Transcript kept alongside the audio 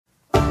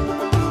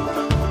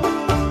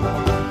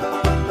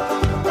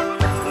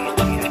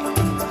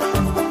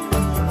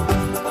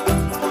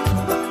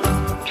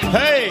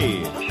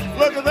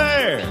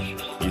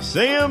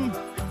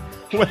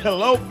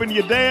Well, open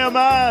your damn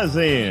eyes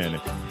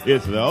in.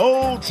 It's the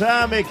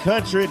old-timey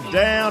country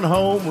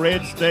down-home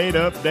red state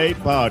update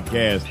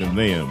podcast and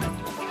them.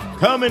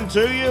 Coming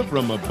to you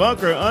from a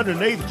bunker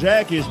underneath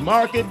Jackie's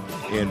Market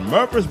in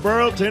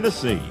Murfreesboro,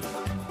 Tennessee.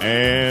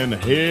 And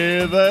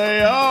here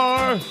they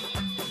are,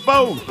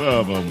 both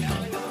of them.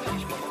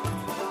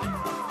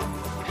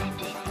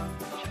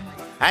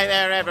 Hey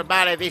there,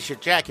 everybody. This is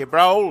Jackie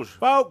Bros.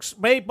 Folks,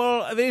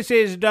 people, this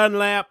is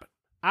Dunlap.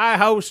 I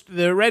host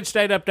the Red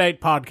State Update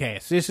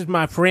podcast. This is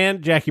my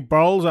friend, Jackie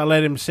Bowles. I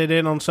let him sit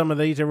in on some of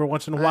these every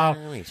once in a while.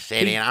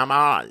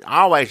 I'm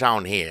always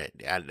on here.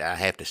 I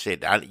have to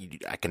sit. I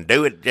can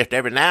do it just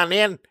every now and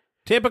then.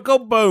 Typical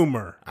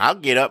boomer. I'll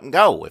get up and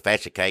go if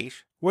that's the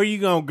case. Where you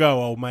gonna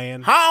go, old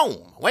man?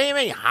 Home. What do you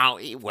mean,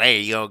 home? Where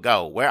you gonna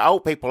go? Where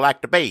old people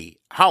like to be.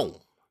 Home.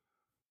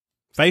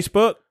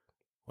 Facebook?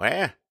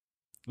 Where?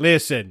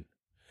 Listen,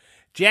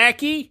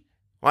 Jackie,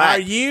 What? are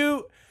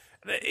you...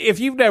 If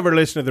you've never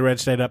listened to the Red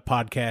State Up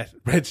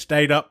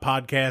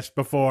podcast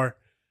before,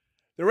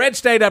 the Red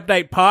State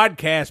Update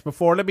podcast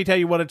before, let me tell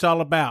you what it's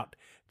all about.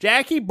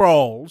 Jackie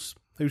Bowles,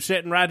 who's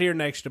sitting right here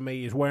next to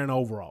me, is wearing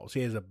overalls. He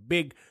has a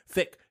big,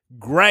 thick,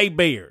 gray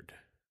beard.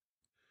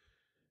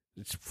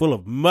 It's full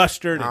of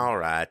mustard All and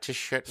right. Just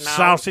shut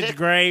sausage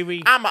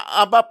gravy. I'm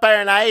up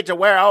there in the age of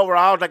wear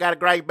overalls. I got a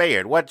gray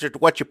beard. What's your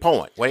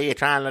point? What are you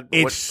trying to...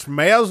 It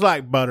smells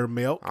like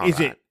buttermilk. All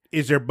right.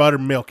 Is there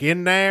buttermilk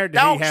in there? Did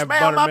Don't he have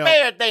smell my buttermilk?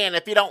 beard then.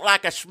 If you don't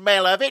like the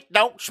smell of it,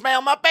 don't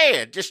smell my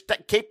beard. Just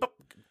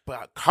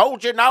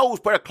hold your nose,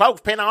 put a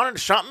clothespin on it or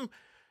something.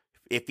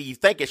 If you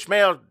think it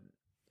smells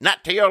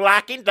not to your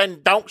liking,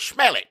 then don't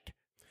smell it.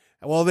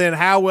 Well, then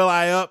how will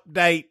I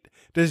update?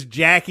 Does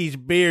Jackie's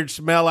beard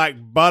smell like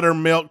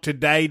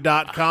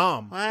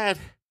buttermilktoday.com? What?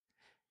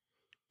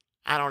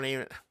 I don't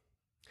even...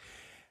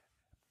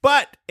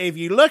 But if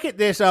you look at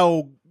this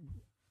old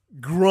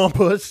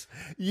grumpus,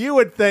 you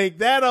would think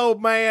that old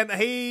man,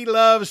 he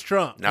loves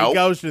Trump. No. He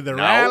goes to the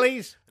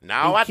rallies. No,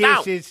 he I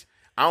don't. kisses.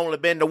 I only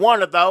been to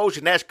one of those,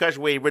 and that's because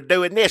we were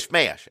doing this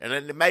mess. And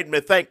then it made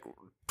me think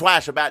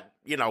twice about,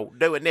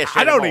 doing this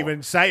I don't anymore.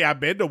 even say I've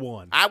been to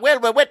one. We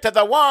went to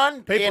the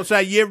one. People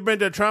say, you ever been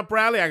to a Trump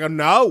rally? I go,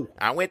 no.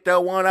 I went to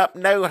one up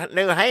in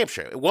New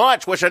Hampshire.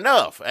 Once was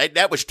enough.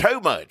 That was too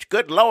much.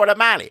 Good Lord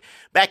Almighty.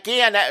 Back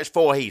in, that was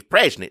before he's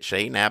president,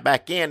 see? Now,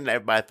 back in,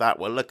 everybody thought,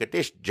 well, look at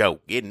this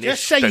joke. Isn't this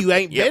Just say you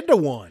ain't been to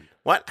one.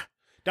 What?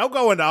 Don't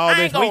go into all I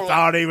this. ain't We gonna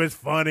thought he was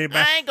funny.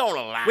 But I ain't going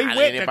to lie we to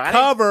went anybody. to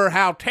cover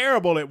how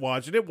terrible it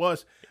was, and it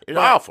was. It's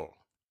awful.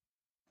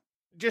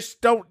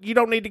 Just you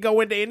don't need to go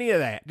into any of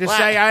that. Just Well,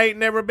 say I ain't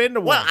never been to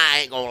one. Well,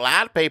 I ain't going to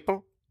lie to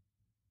people.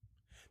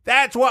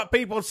 That's what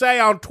people say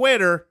on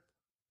Twitter.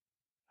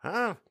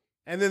 Huh?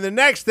 And then the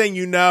next thing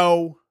you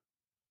know,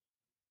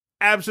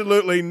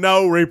 absolutely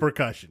no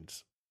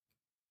repercussions.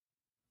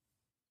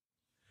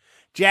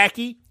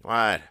 Jackie,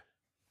 What?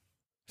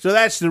 so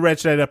that's the Red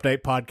State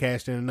Update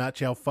podcast in a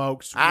nutshell,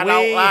 folks. I We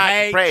don't like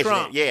hate the president.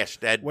 Trump. Yes,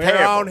 that's We're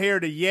terrible. on here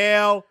to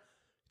yell.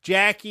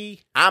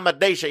 Jackie, I'm a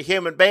decent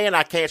human being.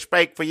 I can't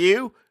speak for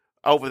you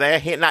over there.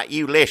 Not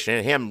you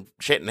listening, him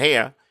sitting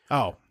here.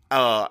 oh,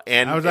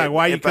 And I was like,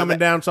 why are you coming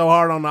down so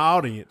hard on the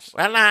audience?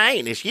 Well, I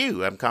ain't. It's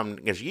you. I'm coming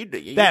because you.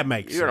 That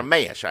makes You're sense. a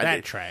mess.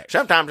 That tracks.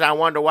 Sometimes I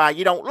wonder why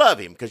you don't love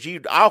him because you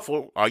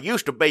awful or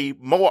used to be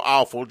more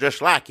awful,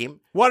 just like him.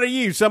 What are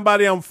you,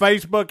 somebody on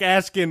Facebook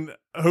asking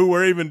who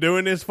we're even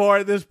doing this for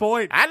at this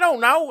point? I don't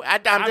know.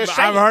 I'm just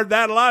saying. I've heard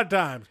that a lot of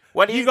times.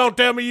 What do you you gonna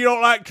tell me you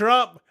don't like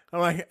Trump?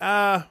 I'm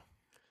like,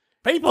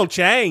 people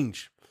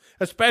change,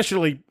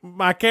 especially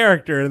my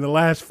character in the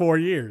last 4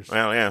 years.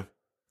 Well, yeah.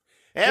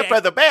 And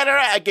for the better,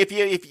 if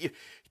you,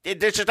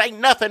 there just ain't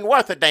nothing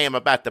worth a damn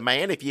about the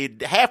man. If you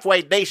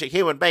halfway decent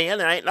human being,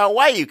 there ain't no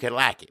way you can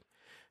like him.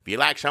 If you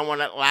like someone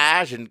that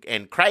lies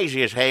and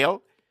crazy as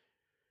hell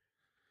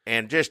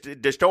and just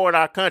destroyed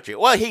our country.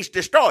 Well, he's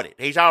destroyed it.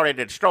 He's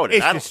already destroyed it.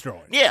 It's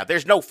destroyed. Yeah,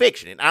 there's no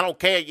fixing it. I don't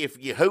care if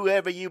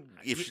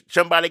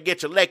somebody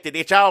gets elected,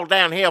 it's all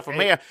downhill from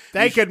here.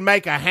 They could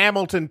make a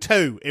Hamilton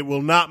 2. It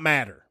will not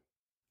matter.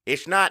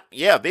 It's not.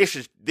 Yeah, this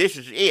is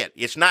it.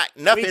 It's not.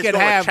 Nothing's going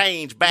to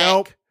change back.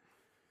 Nope.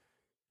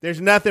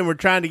 There's nothing we're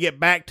trying to get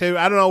back to.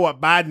 I don't know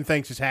what Biden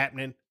thinks is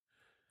happening.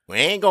 We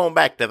ain't going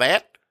back to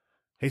that.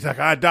 He's like,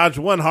 I dodged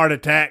one heart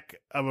attack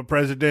of a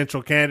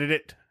presidential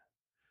candidate.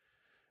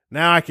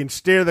 Now I can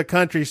steer the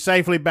country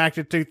safely back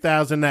to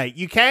 2008.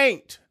 You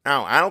can't.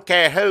 No, I don't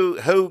care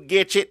who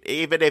gets it,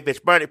 even if it's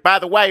Bernie. By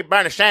the way,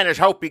 Bernie Sanders,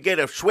 hope you get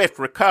a swift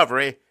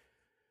recovery.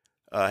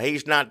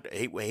 He's not.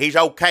 He's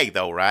okay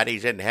though, right?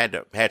 He's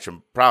had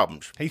some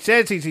problems. He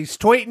says he's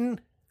tweeting.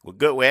 Well,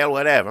 good. Well,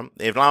 whatever.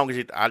 As long as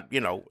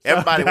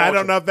everybody. I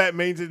don't know if that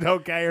means it's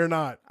okay or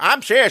not.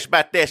 I'm serious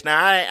about this. Now,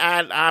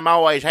 I'm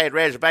always had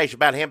reservations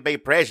about him being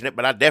president,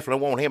 but I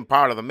definitely want him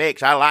part of the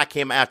mix. I like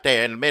him out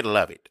there in the middle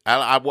of it.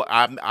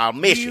 I'll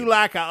miss him. You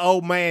like an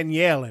old man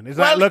yelling? It's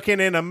like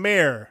looking in a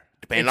mirror.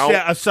 Depends on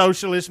a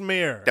socialist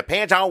mirror.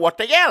 Depends on what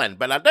they're yelling,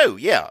 but I do,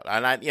 yeah.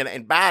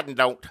 And Biden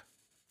don't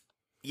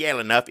yell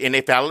enough. And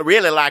if I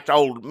really liked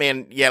old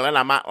men yelling,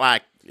 I might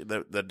like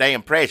the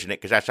damn president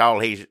because that's all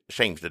he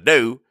seems to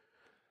do.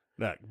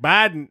 Look,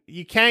 Biden,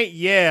 you can't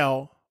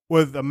yell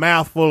with a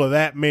mouthful of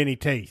that many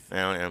teeth.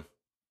 Yeah.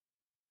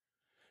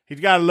 He's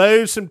got to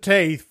lose some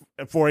teeth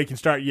before he can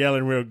start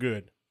yelling real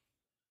good.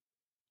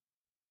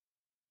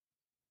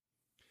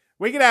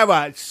 We could have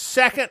a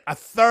second, a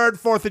third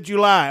 4th of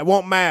July. It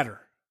won't matter.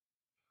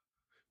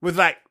 With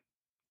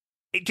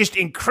just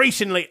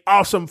increasingly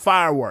awesome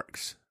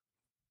fireworks.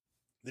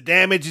 The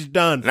damage is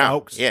done,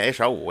 folks. Yeah, it's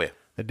over with.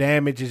 The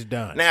damage is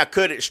done. Now,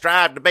 could it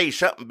strive to be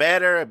something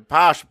better?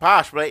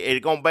 Possibly. Is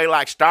it going to be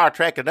like Star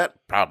Trek or that?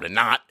 Probably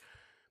not.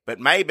 But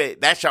maybe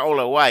that's the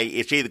only way.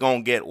 It's either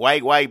going to get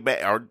way, way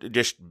better or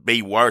just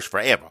be worse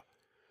forever.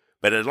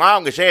 But as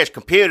long as there's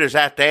computers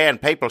out there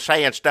and people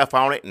saying stuff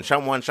on it and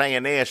someone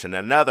saying this and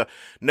another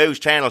news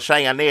channel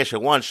saying this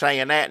and one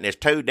saying that and there's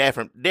two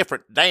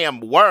different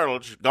damn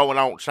worlds going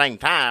on at the same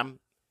time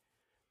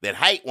that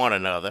hate one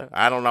another,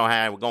 I don't know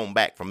how we're going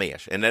back from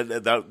this. And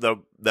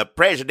the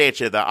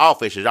presidency of the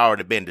office has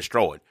already been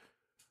destroyed.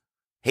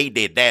 He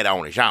did that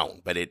on his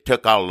own, but it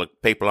took all the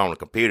people on the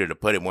computer to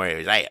put him where he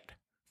was at.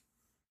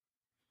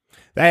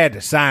 They had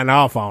to sign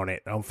off on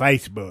it on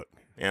Facebook.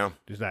 Yeah.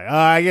 Just like,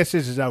 I guess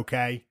this is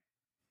okay.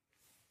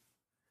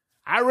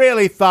 I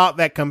really thought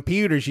that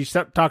computers, you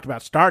talked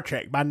about Star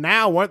Trek, by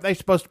now weren't they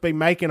supposed to be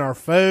making our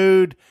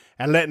food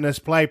and letting us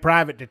play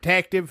private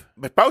detective?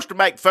 They're supposed to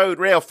make food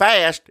real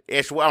fast.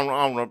 It's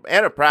on the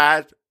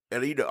Enterprise.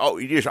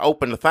 You just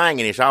open the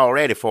thing and it's all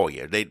ready for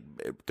you. The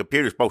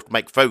computer's supposed to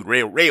make food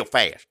real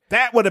fast.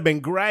 That would have been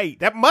great.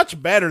 That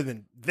much better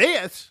than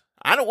this.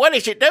 What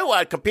does it do?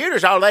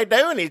 Computers, all they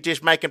doing is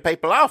just making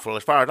people awful,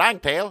 as far as I can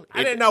tell.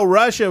 I didn't know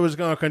Russia was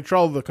going to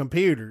control the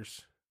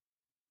computers.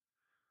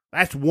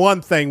 That's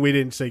one thing we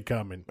didn't see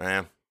coming.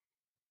 Yeah.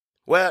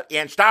 Well,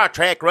 in Star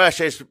Trek,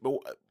 Russia's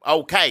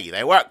okay.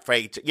 They work for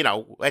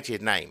what's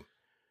his name?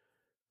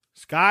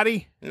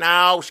 Scotty?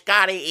 No,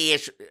 Scotty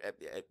is,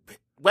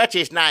 what's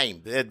his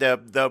name?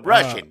 The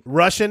Russian.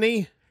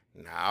 Russian-y?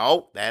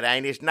 No, that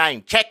ain't his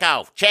name.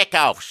 Chekhov. Yeah,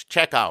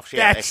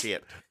 that's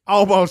it.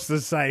 Almost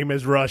the same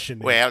as Russian.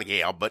 Well,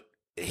 yeah, but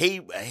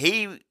he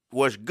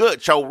was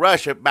good. So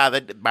Russia,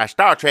 by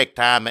Star Trek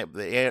time,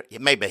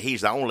 maybe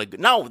he's the only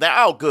good. No, they're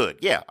all good.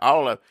 Yeah,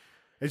 all of.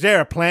 Is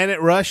there a planet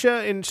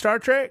Russia in Star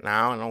Trek? No,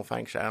 I don't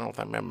think so. I don't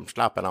remember them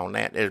stopping on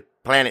that. There's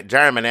planet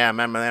Germany. I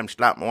remember them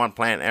stopping one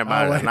planet.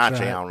 Everybody was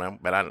Nazi on them,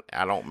 but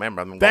I don't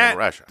remember them going to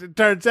Russia. It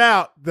turns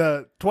out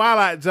the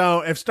Twilight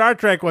Zone, if Star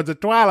Trek was a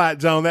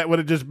Twilight Zone, that would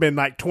have just been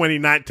like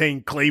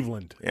 2019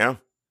 Cleveland. Yeah.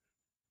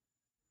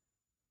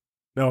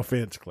 No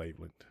offense,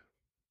 Cleveland.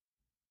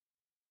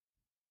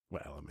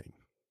 Well, I mean.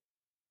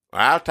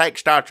 Well, I'll take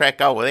Star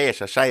Trek over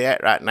this. I say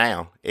that right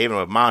now. Even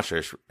with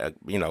monsters,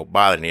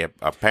 bothering you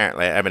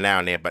apparently every now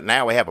and then. But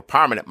now we have a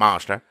permanent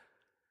monster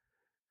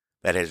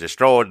that has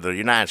destroyed the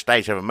United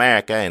States of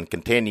America and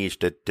continues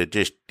to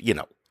just,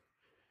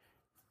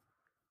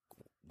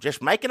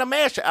 just making a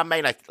mess. I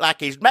mean,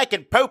 like he's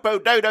making poo-poo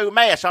doo-doo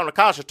mess on the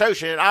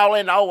Constitution and all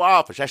in the Oval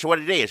Office. That's what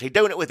it is. He's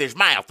doing it with his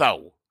mouth,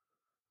 though.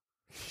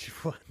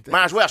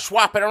 Might as well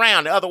swap it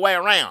around the other way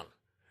around.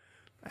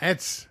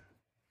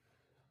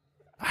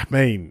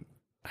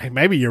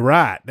 Maybe you're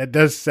right. That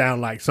does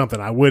sound like something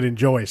I would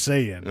enjoy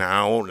seeing.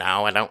 No,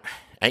 I don't.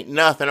 Ain't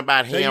nothing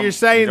about him. So you're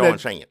saying enjoying that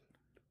seeing it.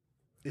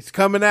 It's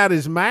coming out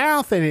his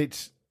mouth and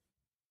it's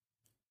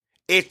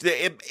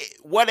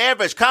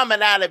whatever's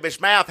coming out of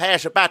his mouth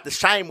has about the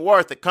same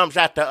worth that comes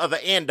out the other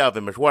end of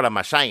him, is what am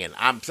I saying?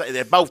 I'm saying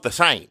they're both the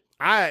same.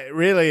 I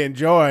really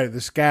enjoy the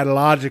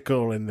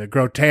scatological and the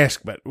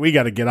grotesque, but we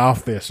got to get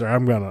off this, or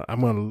I'm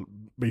gonna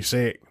be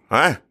sick.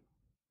 Huh?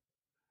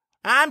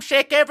 I'm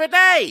sick every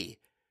day.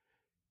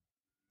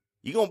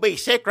 You gonna be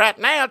sick right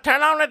now?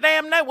 Turn on the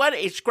damn news. What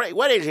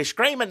is he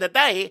screaming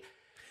today?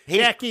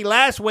 Jackie,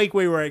 last week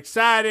we were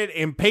excited,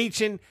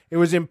 impeaching. It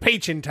was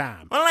impeaching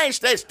time. Well,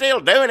 they're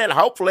still doing it.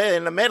 Hopefully,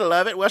 in the middle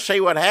of it, we'll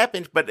see what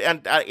happens. But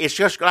it's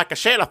just like I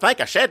said. I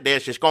think I said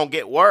this. It's going to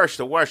get worse.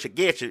 The worse it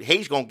gets,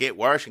 he's going to get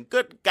worse. And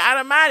good God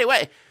Almighty,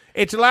 wait!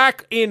 It's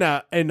like in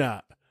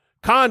a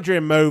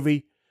Conjuring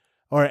movie,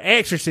 or an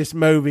Exorcist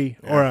movie,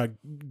 or a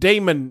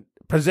demon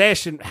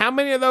possession. How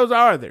many of those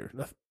are there?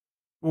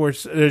 Where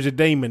there's a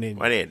demon in.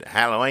 What is it?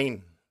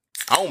 Halloween?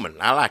 Omen.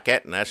 I like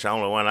that, and that's the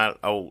only one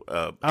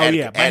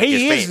but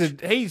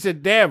he's a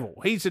devil.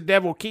 He's a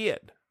devil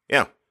kid.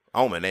 Yeah,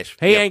 Omen.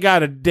 He ain't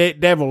got a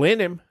devil in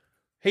him.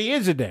 He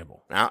is a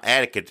devil. Now,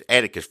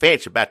 Atticus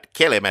Finch about to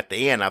kill him at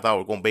the end. I thought it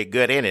was going to be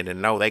good in it,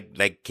 and no, they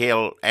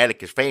killed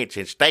Atticus Finch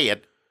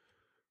instead.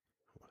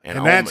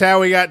 And that's how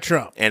we got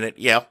Trump. And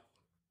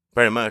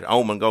pretty much.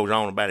 Omen goes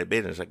on about his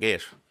business, I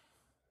guess.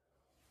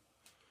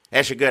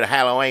 That's a good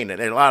Halloween.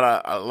 There's a lot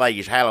of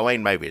ladies'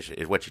 Halloween movies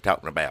is what you're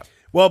talking about.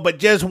 Well, but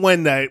just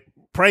when the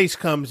priest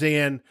comes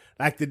in,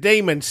 like the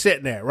demon's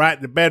sitting there,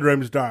 right? The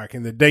bedroom's dark,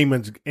 and the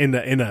demon's in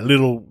a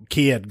little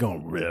kid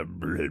going, bleh,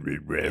 bleh,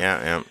 bleh, bleh.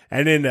 Yeah.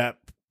 And then the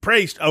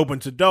priest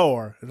opens the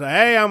door and says,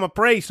 "Hey, I'm a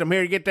priest. I'm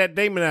here to get that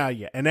demon out of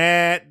you." And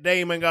that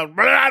demon goes,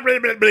 blah, blah,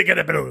 blah, blah,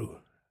 blah, blah.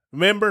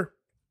 Remember?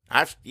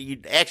 You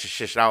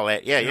exorcist all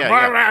that. Yeah.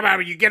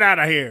 You get out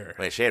of here.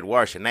 Well, it said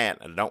worse than that,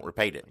 and don't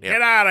repeat it. Yeah.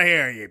 Get out of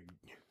here, you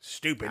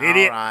stupid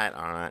idiot. All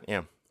right,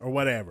 yeah. Or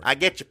whatever. I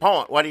get your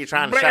point. What are you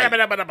trying to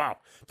say?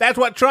 That's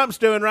what Trump's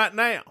doing right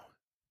now.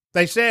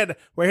 They said,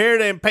 we're here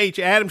to impeach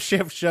you. Adam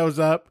Schiff shows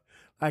up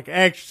like an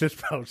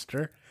exorcist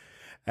poster,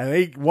 and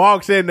he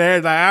walks in there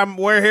and like,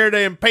 we're here to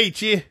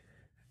impeach you.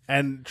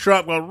 And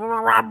Trump goes,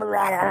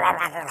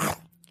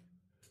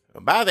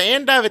 by the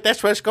end of it,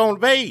 that's what it's going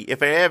to be. If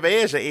there ever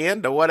is an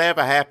end or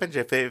whatever happens,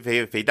 if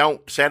he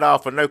don't set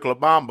off a nuclear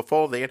bomb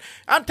before then,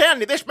 I'm telling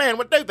you, this man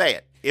would do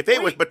that. If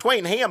it was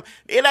between him,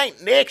 it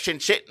ain't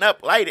Nixon sitting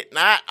up late at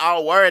night,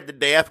 all worried to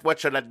death, what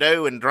should I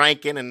do, and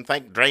drinking and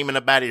dreaming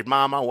about his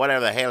mama,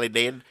 whatever the hell he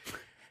did.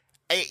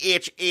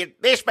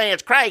 This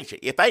man's crazy.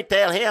 If they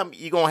tell him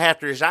you're going to have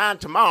to resign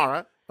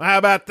tomorrow. How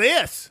about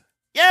this?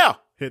 Yeah.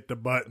 Hit the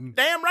button.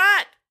 Damn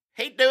right.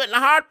 He'd do it in a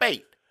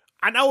heartbeat.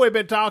 I know we've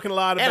been talking a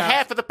lot about... And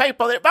half of the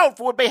people that vote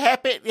for would be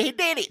happy he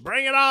did it.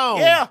 Bring it on.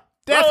 Yeah.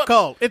 Death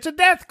cult. It's a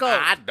death cult.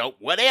 I don't...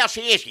 What else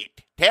is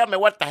it? Tell me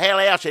what the hell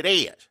else it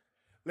is.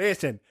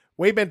 Listen,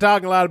 we've been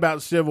talking a lot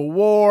about Civil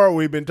War.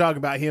 We've been talking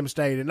about him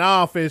staying in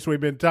office. We've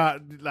been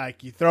talking...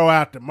 Like, you throw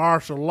out the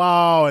martial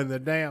law and the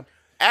damn...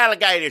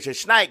 Alligators and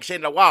snakes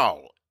in the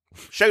wall.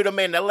 Shoot them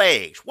in the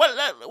legs.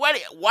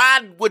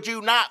 Why would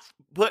you not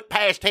put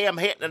past him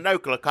hitting the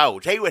nuclear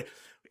codes? He would...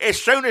 As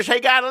soon as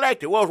he got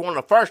elected, what was one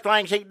of the first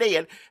things he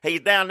did? He's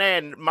down there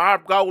in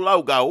Margo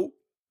logo,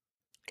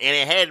 and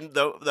it had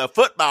the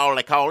football,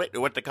 they call it,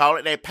 what they call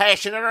it. They're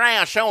passing it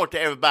around, showing it to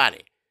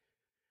everybody.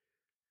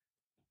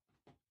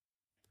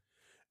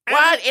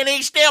 What? And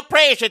he's still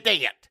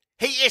president.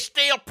 He is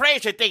still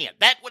president.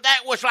 That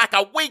was like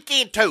a week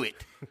into it.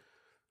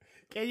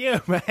 Can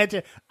you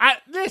imagine?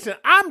 Listen,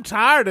 I'm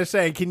tired of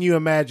saying, can you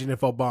imagine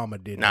if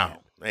Obama did that? No.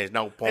 There's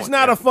no point. It's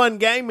not a fun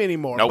game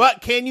anymore. Nope.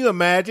 But can you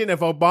imagine if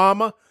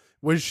Obama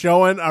was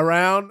showing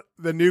around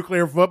the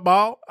nuclear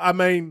football? I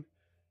mean,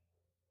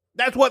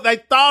 that's what they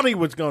thought he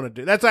was going to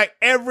do. That's like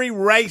every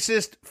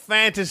racist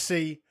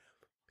fantasy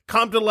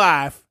come to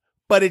life,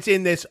 but it's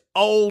in this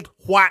old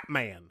white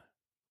man.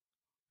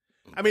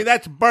 I mean,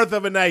 that's Birth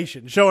of a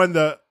Nation, showing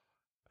the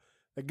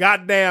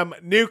goddamn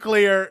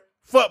nuclear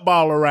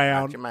football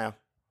around. Watch your mouth.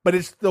 But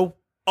it's the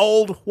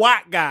old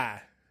white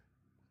guy.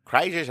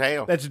 Crazy as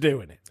hell. That's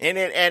doing it.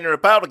 And the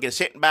Republicans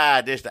sitting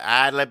by just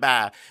idly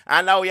by.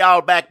 I know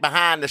y'all back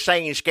behind the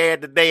scenes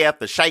scared to death,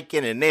 the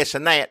shaking and this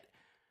and that.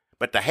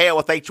 But the hell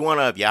with each one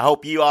of you. I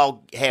hope you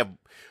all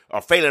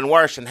are feeling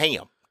worse than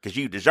him. Because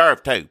you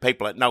deserve to.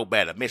 People that know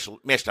better.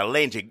 Mr.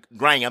 Lindsey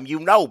Graham, you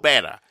know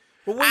better.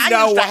 Well, I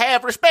used to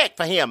have respect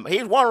for him.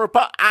 He's one of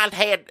and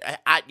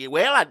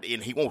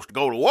he wants to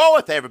go to war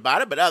with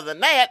everybody. But other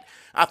than that,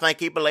 I think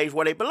he believes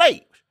what he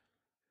believes.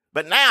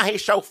 But now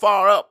he's so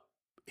far up.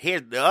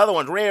 The other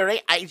one's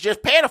really, it's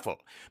just pitiful.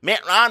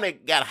 Mitt Romney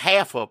got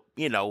half of,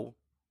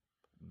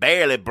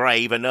 barely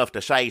brave enough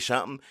to say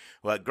something.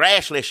 Well,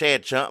 Grassley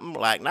said something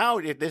like, no,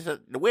 this is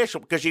the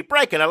whistle, because he's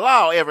breaking the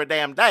law every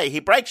damn day.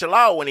 He breaks the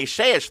law when he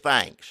says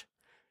things.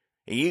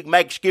 And you can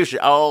make excuses.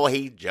 Oh,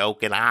 he's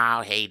joking.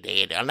 Oh, he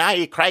did. And now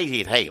you're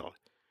crazy as hell.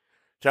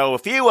 So a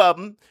few of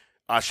them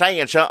are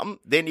saying something.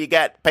 Then you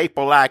got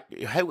people like,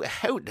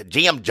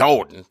 Jim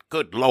Jordan.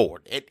 Good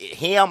Lord.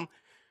 Him.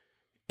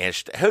 And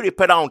who did he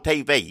put on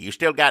TV? You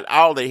still got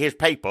all his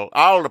people,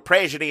 all the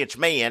president's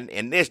men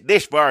in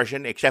this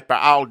version, except they're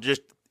all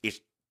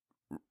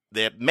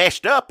they're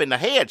messed up in the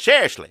head,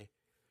 seriously.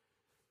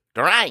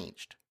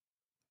 Deranged.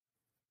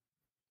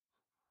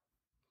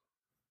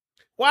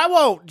 Why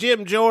won't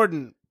Jim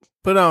Jordan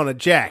put on a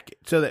jacket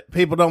so that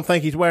people don't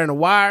think he's wearing a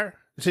wire?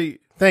 See,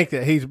 think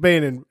that he's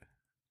been in...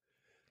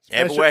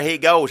 Everywhere he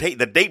goes,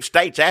 the deep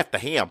state's after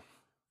him.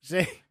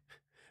 See?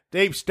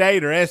 Deep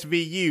State or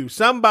SVU.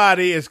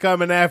 Somebody is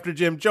coming after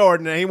Jim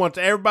Jordan, and he wants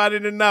everybody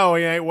to know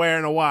he ain't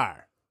wearing a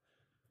wire.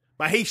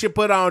 But he should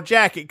put on a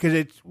jacket because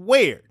it's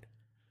weird.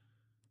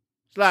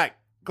 It's like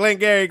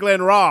Glengarry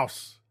Glen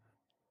Ross,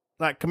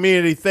 like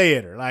community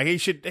theater. Like he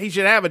should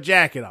have a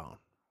jacket on.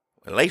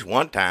 At least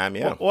one time,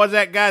 yeah. What was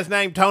that guy's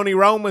name? Tony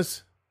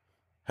Romas?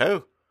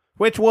 Who?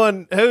 Which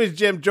one? Who is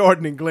Jim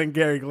Jordan and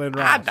Glengarry Glen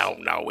Ross? I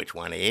don't know which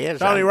one he is.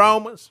 Tony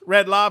Romas?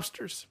 Red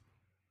Lobsters?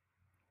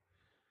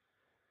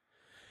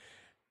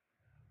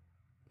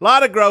 A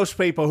lot of gross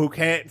people who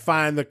can't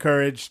find the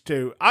courage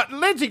to...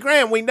 Lindsey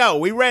Graham, we know.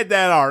 We read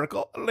that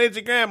article. Lindsey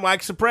Graham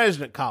likes the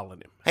president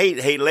calling him.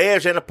 He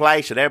lives in a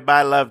place that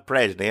everybody loves the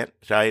president,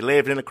 so he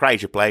lives in a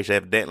crazy place,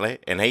 evidently,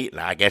 and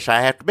I guess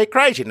I have to be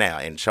crazy now,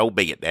 and so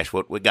be it. That's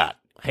what we got.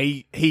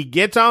 He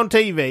gets on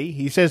TV.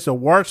 He says the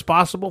worst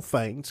possible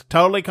things,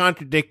 totally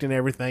contradicting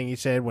everything he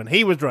said when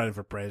he was running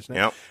for president.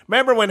 Yep.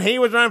 Remember when he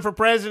was running for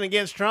president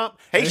against Trump?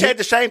 He said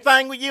the same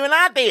thing with you and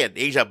I did.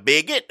 He's a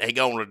bigot. He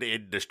going to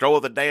destroy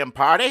the damn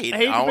party. He's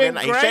been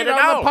great he said it on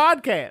all. the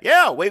podcast.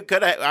 Yeah, we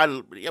could have.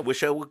 I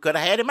wish we could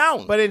have had him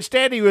on. But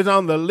instead, he was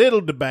on the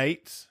little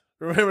debates.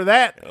 Remember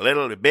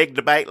that? Big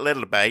debate,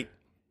 little debate.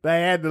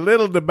 They had the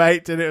little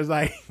debates, and it was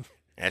like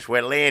that's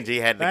where Lindsey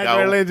had to go. That's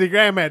where Lindsey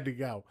Graham had to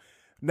go.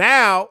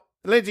 Now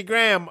Lindsey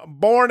Graham,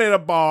 born in a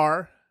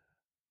bar.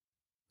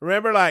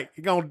 Remember, like,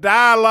 he's going to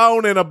die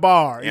alone in a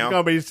bar. Yeah. He's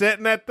going to be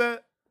sitting at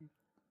the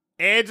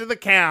edge of the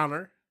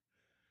counter,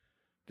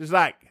 just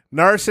like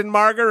nursing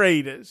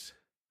margaritas.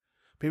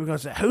 People going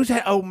to say, who's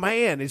that old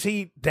man? Is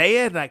he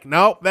dead? Like,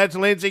 nope, that's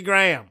Lindsey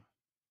Graham.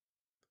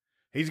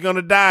 He's going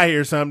to die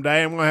here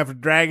someday. I'm going to have to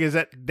drag his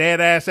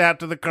dead ass out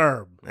to the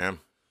curb. Yeah.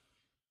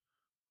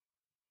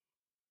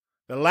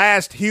 The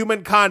last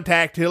human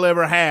contact he'll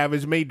ever have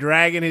is me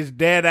dragging his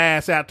dead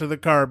ass out to the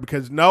curb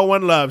because no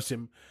one loves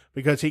him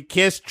because he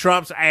kissed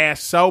Trump's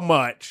ass so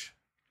much.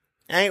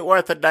 Ain't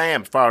worth a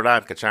damn as far as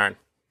I'm concerned.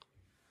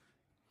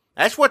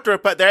 That's what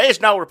there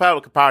is no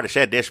Republican Party.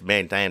 Said this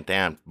many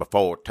times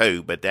before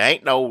too, but there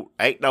ain't no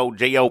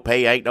GOP,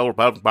 ain't no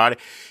Republican Party.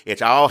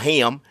 It's all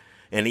him,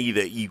 and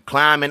either you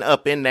climbing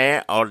up in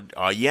there or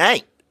you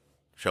ain't.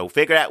 So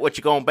figure out what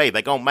you're gonna be.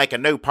 They gonna make a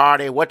new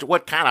party.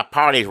 What kind of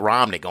party is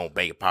Romney gonna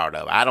be a part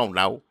of? I don't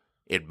know.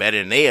 It's better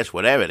than this,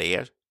 whatever it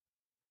is.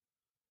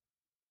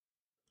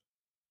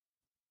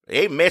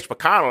 Even Mitch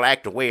McConnell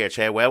acted weird.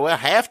 Said, "Well, we'll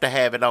have to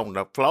have it on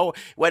the floor."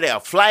 Well,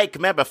 Flake,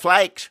 remember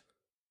Flakes?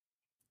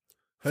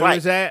 Who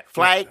was that?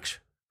 Flakes.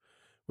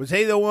 Was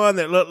he the one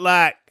that looked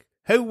like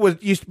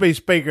used to be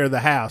Speaker of the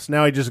House?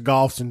 Now he just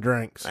golfs and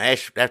drinks.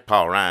 That's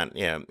Paul Ryan.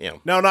 Yeah.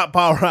 No, not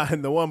Paul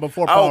Ryan. The one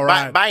before Paul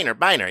Ryan.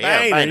 Boehner.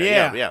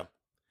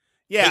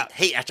 Yeah.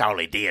 He that's all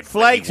he did.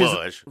 Flakes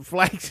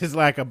is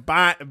like a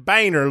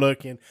Boehner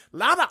looking. A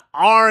lot of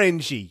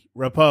orangey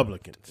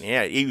Republicans.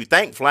 Yeah, you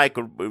think Flake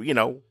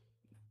would,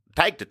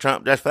 take to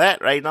Trump just for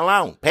that reason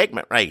alone.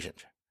 Pigment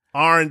reasons.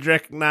 Orange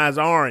recognize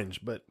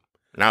orange, but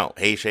no,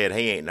 he said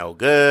he ain't no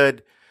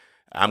good.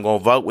 I'm going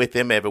to vote with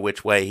him every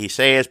which way he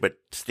says, but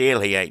still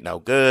he ain't no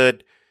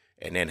good.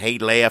 And then he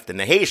left, and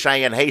then he's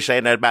saying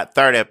that about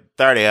 30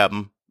 of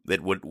them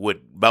that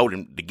would vote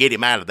him to get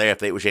him out of there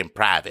if it was in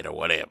private or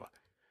whatever.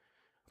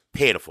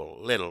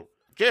 Pitiful little,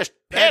 just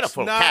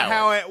pitiful That's not coward.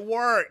 how it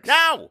works.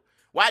 No.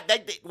 Why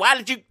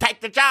did you take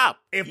the job?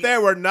 If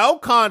there were no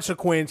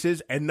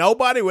consequences and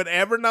nobody would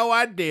ever know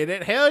I did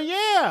it, hell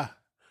yeah.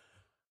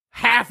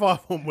 Half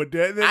of them would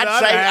do it.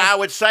 I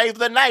would save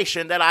the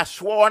nation that I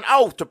swore an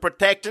oath to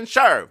protect and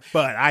serve.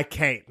 But I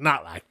can't.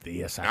 Not like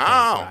this. I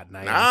can't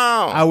right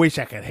now. I wish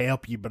I could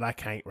help you, but I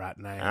can't right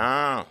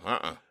now.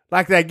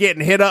 Like that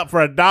getting hit up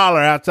for $1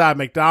 outside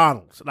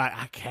McDonald's. Like,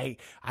 I can't.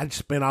 I just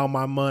spent all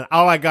my money.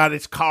 All I got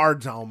is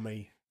cards on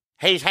me.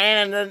 He's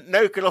handing the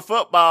nuclear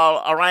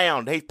football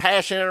around. He's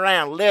passing it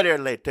around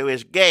literally to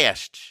his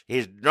guests.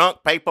 His drunk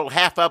people,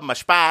 half of them are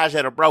spies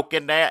that are broke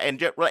in there and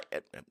just... No,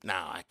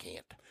 I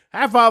can't.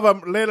 Half of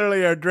them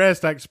literally are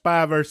dressed like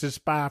Spy versus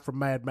Spy from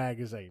Mad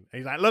Magazine.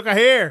 He's like, look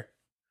here.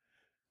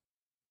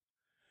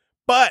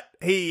 But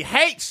he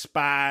hates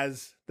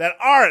spies that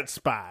aren't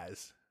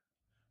spies.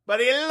 But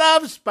he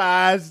loves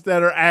spies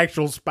that are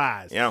actual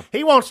spies. Yeah.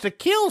 He wants to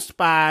kill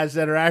spies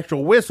that are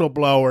actual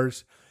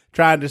whistleblowers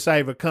trying to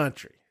save a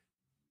country.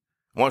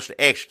 Wants to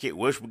execute.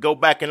 Wish we go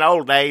back in the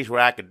old days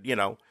where I could,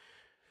 kill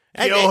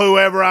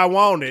whoever I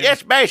wanted.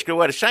 That's basically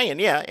what it's saying,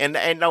 yeah. And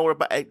no, you're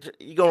going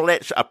to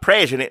let a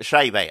president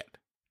say that.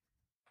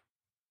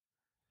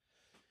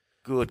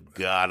 Good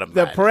God Almighty.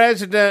 The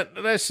president,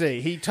 let's see,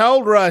 he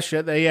told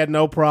Russia that he had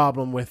no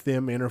problem with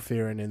them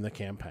interfering in the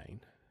campaign.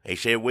 He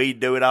said, we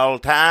do it all the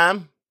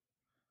time.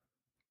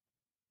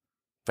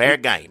 Fair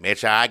game.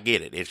 I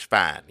get it. It's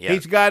fine. Yeah.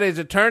 He's got his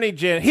attorney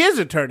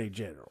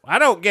general. I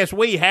don't guess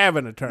we have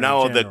an attorney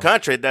general. No, the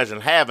country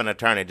doesn't have an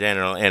attorney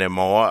general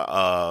anymore.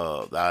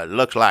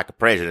 Looks like the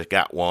president's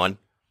got one.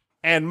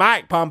 And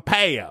Mike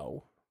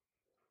Pompeo,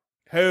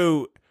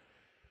 who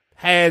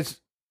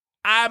has,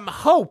 I'm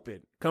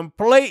hoping,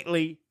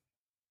 completely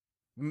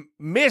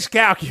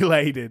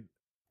miscalculated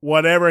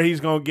whatever he's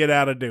going to get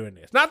out of doing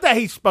this. Not that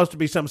he's supposed to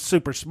be some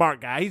super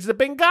smart guy. He's the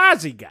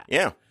Benghazi guy.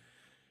 Yeah.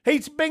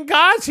 He's the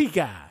Benghazi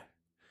guy.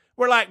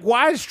 We're like,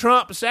 why is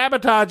Trump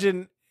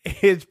sabotaging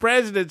his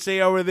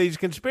presidency over these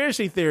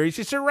conspiracy theories?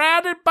 He's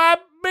surrounded by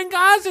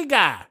Benghazi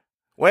guy.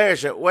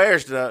 Where's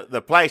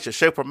the place that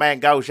Superman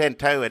goes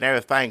into and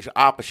everything's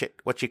opposite?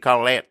 What you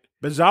call that?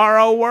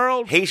 Bizarro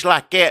world? He's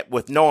like that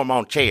with Norm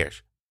on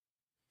chairs.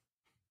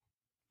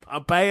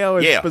 Pompeo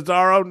is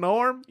Bizarro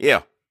Norm?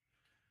 Yeah.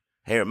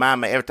 He remind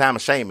me, every time I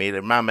see him, he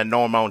remind me of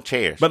Norm on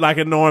chairs. But like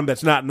a Norm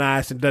that's not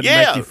nice and doesn't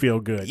make you feel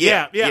good.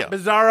 Yeah.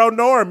 Bizarro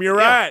Norm, you're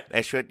right.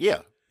 That's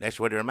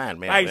what it reminded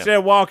me of. Like instead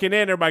of walking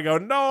in, everybody go,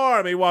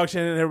 Norm. He walks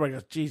in and everybody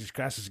goes, Jesus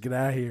Christ, let's get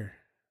out of here.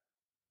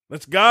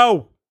 Let's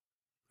go.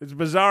 It's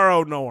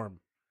Bizarro Norm.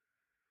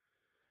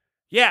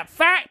 Yeah,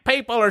 fat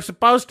people are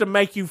supposed to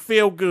make you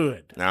feel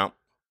good. No.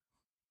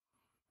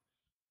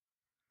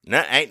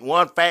 Ain't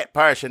one fat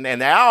person,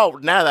 and they all,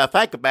 now that I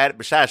think about it,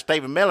 besides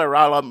Stephen Miller,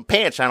 all of them,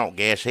 Pence, I don't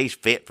guess. He's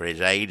fit for his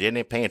age, isn't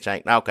he? Pence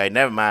ain't. Okay,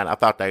 never mind. I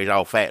thought they was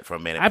all fat for a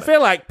minute. I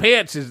feel like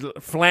Pence is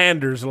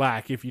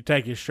Flanders-like if you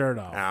take his shirt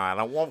off. No, I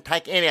don't want to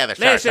take any other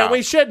shirts off. off.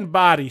 We shouldn't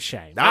body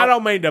shame. No. I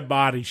don't mean to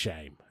body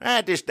shame.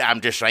 I'm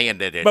just saying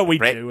that but we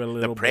do a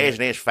little the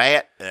president's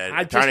fat,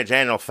 Attorney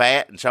General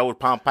fat, and so is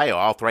Pompeo.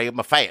 All three of them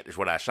are fat, is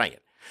what I'm saying.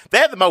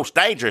 They're the most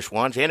dangerous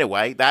ones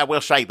anyway. I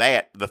will say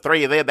that. The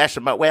three of them, that's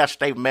the most, well,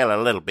 Stephen Miller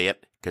a little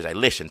bit because they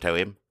listen to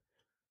him.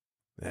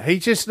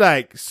 He's just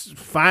like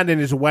finding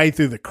his way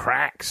through the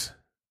cracks.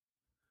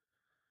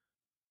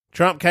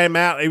 Trump came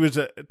out.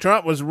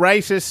 Trump was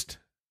racist,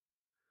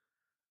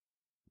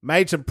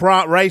 made some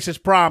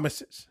racist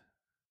promises.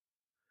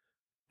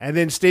 And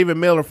then Stephen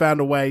Miller found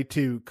a way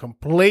to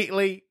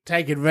completely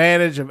take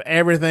advantage of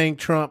everything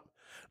Trump.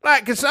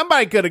 Like, because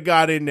somebody could have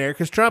got in there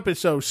because Trump is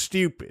so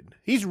stupid.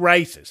 He's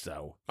racist,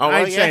 though. Oh,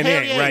 I ain't saying he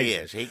ain't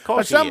racist. He is. Of course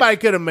but somebody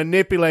could have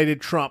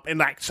manipulated Trump in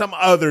like some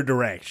other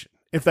direction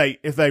if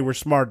they were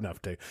smart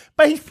enough to.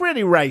 But he's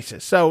pretty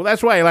racist, so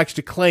that's why he likes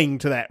to cling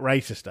to that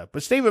racist stuff.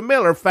 But Stephen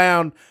Miller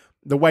found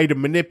the way to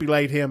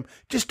manipulate him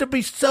just to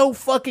be so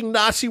fucking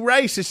Nazi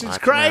racist. It's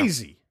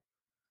crazy.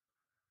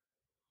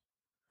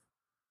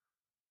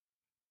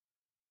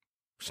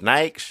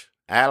 Snakes,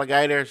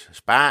 alligators,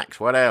 spikes,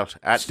 what else?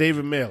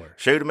 Stephen Miller.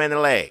 Shoot him in the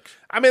legs.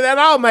 I mean, that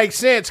all makes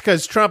sense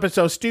because Trump is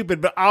so stupid,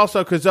 but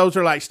also because those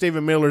are like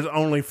Stephen Miller's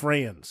only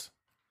friends.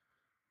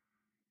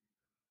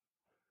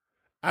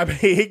 I mean,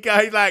 he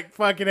like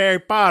fucking Harry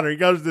Potter. He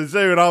goes to the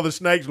zoo and all the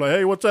snakes are like,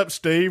 hey, what's up,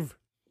 Steve?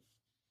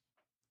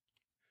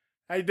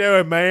 How you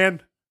doing,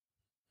 man?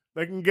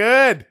 Looking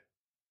good.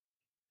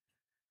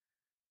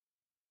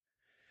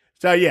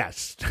 So,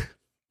 yes.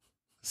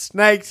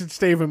 Snakes and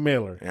Stephen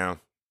Miller. Yeah.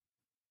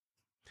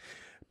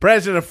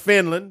 President of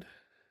Finland.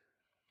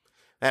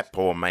 That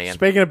poor man.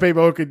 Speaking of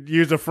people who could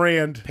use a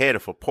friend.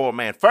 Pitiful poor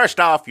man. First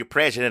off, you're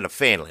president of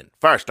Finland.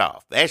 First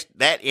off.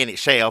 That in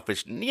itself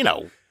is,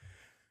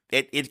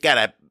 it's got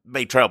to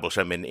be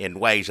troublesome in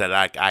ways that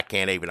I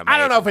can't even imagine. I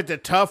don't know if it's a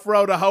tough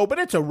row to hoe, but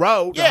it's a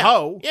row to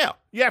hoe. Yeah.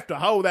 You have to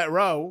hoe that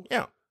row.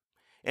 Yeah.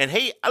 And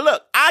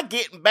I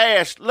get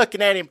embarrassed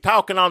looking at him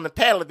talking on the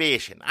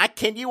television.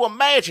 Can you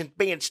imagine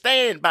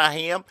standing by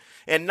him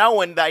and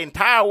knowing the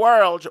entire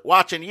world's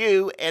watching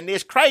you and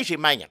this crazy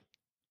man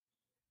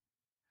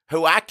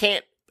who I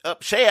can't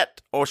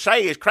upset or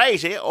say is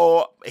crazy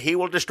or he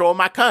will destroy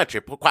my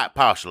country quite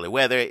possibly,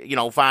 whether,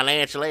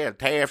 financially or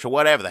tariffs or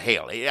whatever the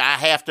hell. I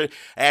have to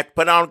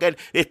put on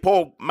this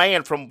poor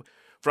man from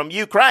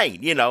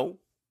Ukraine, I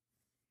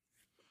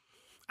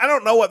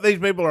don't know what these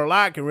people are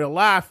like in real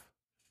life.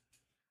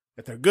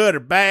 If they're good or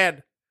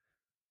bad.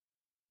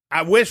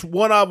 I wish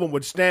one of them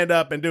would stand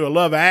up and do a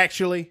Love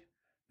Actually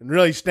and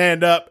really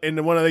stand up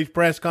into one of these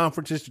press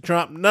conferences to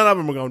Trump. None of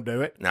them are going to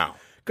do it. No.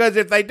 Because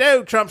if they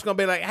do, Trump's going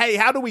to be like, hey,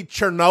 how do we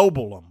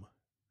Chernobyl them?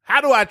 How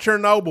do I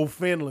Chernobyl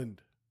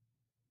Finland?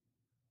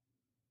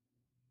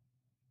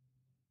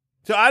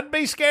 So I'd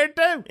be scared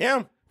too.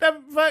 Yeah.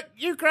 The fuck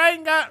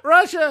Ukraine got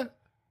Russia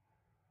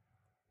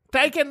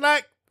taking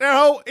like their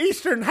whole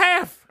eastern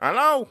half. I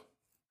know.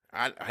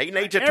 He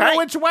needs a tank. Every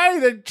which way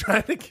they're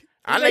trying to get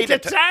I need a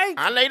tank.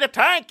 I need a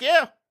tank,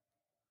 yeah.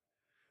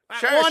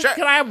 Sure.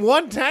 Can I have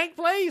one tank,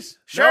 please?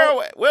 Sure,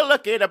 no. We'll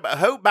look at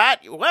who bought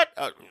what.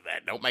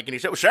 That don't make any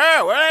sense.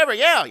 Sure, whatever,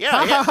 yeah.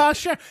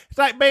 Sure. It's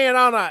like being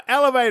on an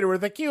elevator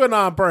with a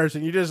QAnon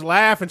person. You just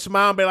laugh and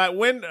smile and be like,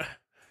 when's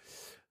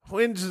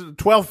the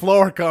 12th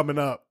floor coming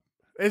up?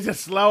 It's a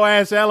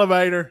slow-ass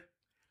elevator.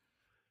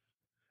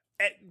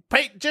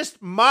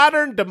 Just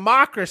modern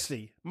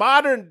democracy,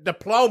 modern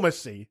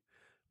diplomacy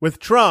with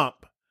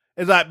Trump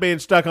is like being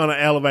stuck on an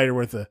elevator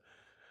with a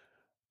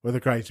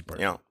crazy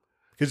person. Yeah.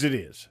 Because it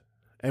is.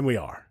 And we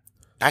are.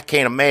 I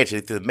can't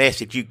imagine the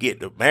message you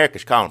get.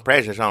 America's calling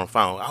presidents on the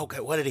phone. Okay,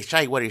 what did he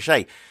say? What did he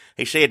say?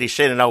 He said he's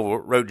sending over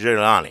Rudy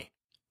Giuliani.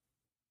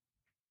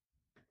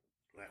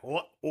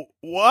 What?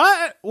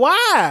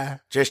 Why?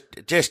 Just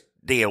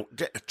deal.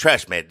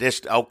 Trust me.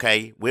 Just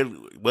okay.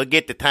 We'll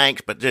get the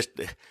tanks, but just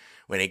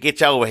when he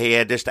gets over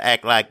here, just to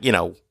act like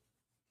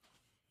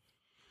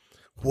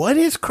What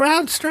is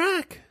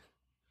CrowdStrike?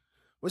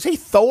 Was he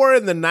Thor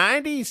in the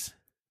 90s?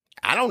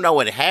 I don't know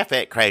what half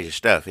that crazy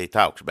stuff he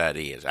talks about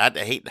is.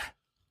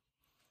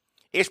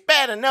 It's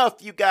bad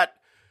enough you got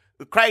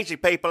crazy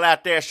people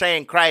out there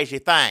saying crazy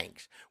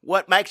things.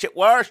 What makes it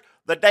worse?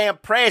 The damn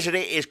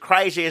president is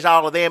crazy as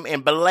all of them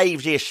and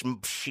believes this,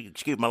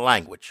 excuse my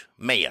language,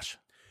 mess.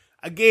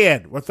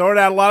 Again, we're throwing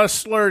out a lot of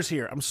slurs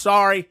here. I'm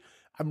sorry.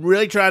 I'm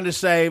really trying to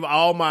save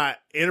all my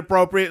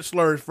inappropriate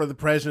slurs for the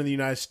president of the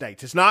United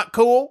States. It's not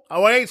cool. I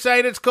ain't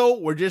saying it's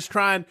cool. We're just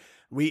trying.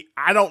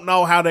 I don't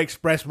know how to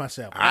express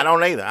myself. I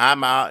don't either. I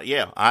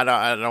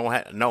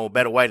don't know a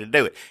better way to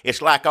do it.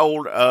 It's like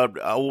old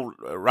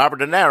Robert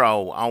De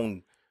Niro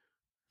on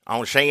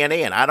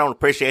CNN. I don't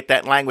appreciate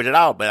that language at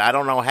all, but I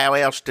don't know how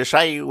else to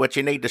say what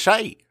you need to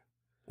say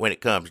when it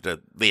comes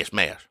to this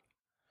mess.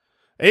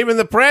 Even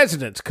the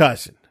president's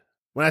cussing.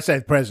 When I say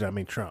the president, I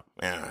mean Trump.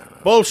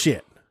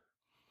 Bullshit.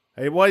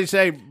 Hey, what do you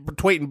say?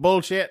 Tweeting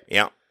bullshit?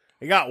 Yeah.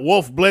 You got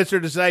Wolf Blitzer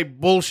to say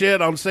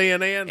bullshit on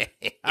CNN?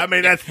 I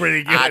mean, that's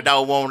pretty good. I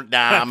don't want.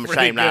 I'm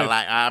ashamed.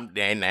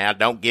 Now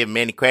don't give him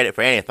any credit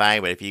for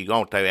anything. But if you're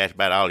going to, that's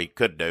about all he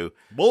could do.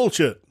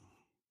 Bullshit.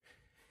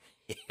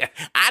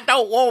 I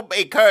don't want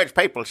to encourage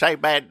people to say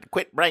bad.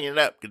 Quit bringing it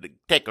up because it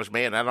tickles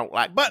me, and I don't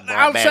like. But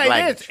I'll say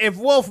language. this: if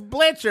Wolf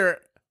Blitzer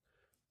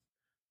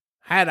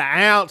had an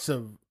ounce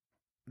of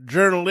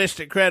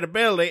journalistic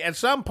credibility at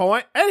some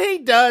point, and he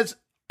does.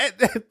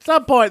 At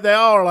some point, they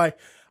all are like,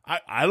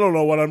 I don't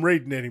know what I'm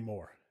reading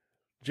anymore.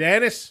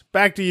 Janice,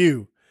 back to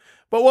you.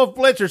 But Wolf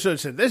Blitzer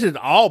said, this is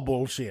all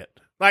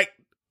bullshit. Like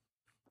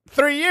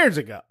 3 years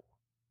ago.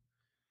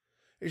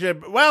 He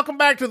said, welcome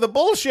back to the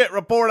bullshit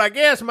report, I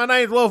guess. My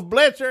name's Wolf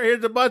Blitzer.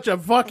 Here's a bunch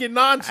of fucking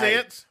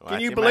nonsense. Hey, can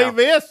you believe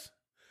this?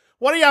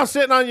 What are y'all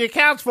sitting on your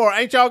couch for?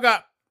 Ain't y'all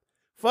got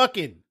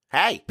fucking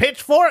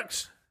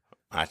pitchforks?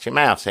 Watch your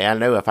mouth. See, I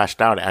knew if I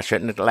started, I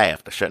shouldn't have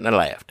laughed.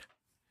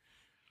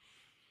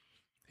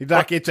 He's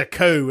like, it's a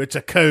coup. It's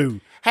a coup.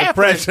 The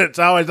president's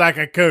always like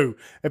a coup.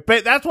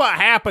 That's what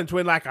happens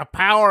when like a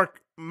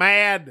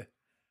power-mad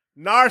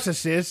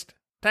narcissist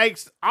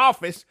takes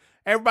office.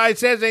 Everybody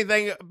says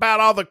anything about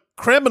all the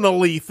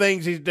criminally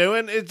things he's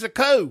doing. It's a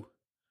coup.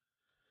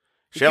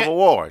 Civil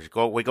war.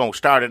 We're going to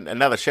start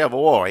another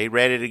civil war. He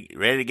ready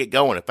to get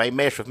going. If they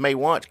mess with me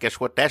once, guess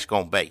what that's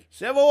going to be?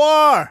 Civil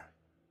war.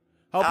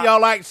 Hope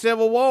y'all like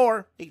Civil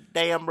War. These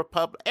damn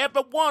Republic.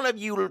 Every one of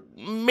you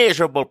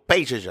miserable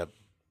pieces of...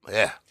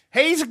 Yeah.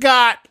 He's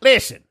got...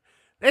 Listen.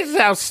 This is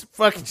how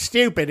fucking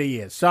stupid he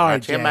is. Sorry,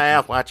 Watch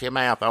your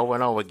mouth over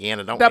and over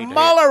again. The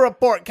Mueller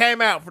report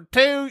came out for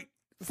 2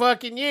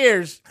 fucking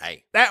years.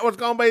 Hey. That was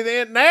going to be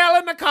the nail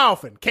in the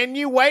coffin. Can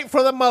you wait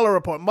for the Mueller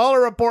report?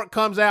 Mueller report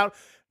comes out.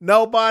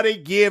 Nobody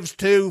gives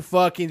 2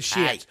 fucking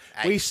shits.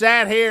 Hey. We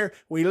sat here.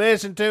 We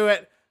listened to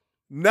it.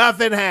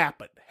 Nothing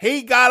happened.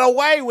 He got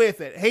away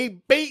with it.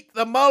 He beat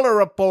the Mueller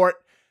report.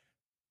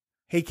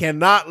 He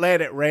cannot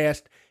let it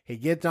rest. He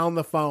gets on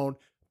the phone.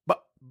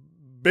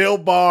 Bill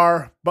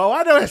Barr. But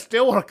why do I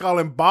still want to call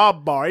him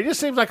Bob Barr? He just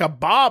seems like a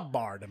Bob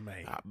Barr to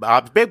me.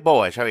 Bob's Big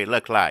Boy is how he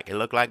looked like. He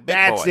looked like Big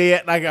Boy. That's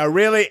it. Like a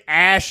really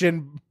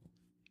ashen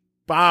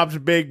Bob's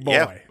Big Boy.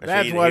 Yep.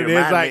 That's what it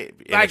is.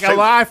 Like a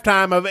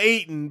lifetime of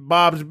eating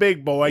Bob's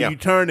Big Boy, yep. You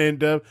turn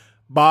into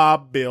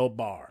Bob Bill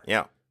Barr.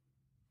 Yeah.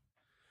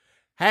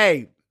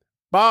 Hey,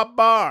 Bob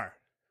Barr,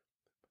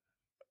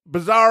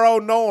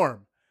 Bizarro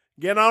Norm,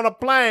 get on a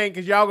plane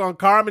because y'all going to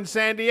Carmen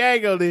San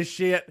Diego this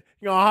shit.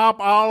 You're going to hop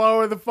all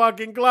over the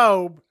fucking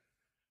globe.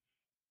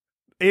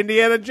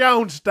 Indiana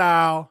Jones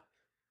style.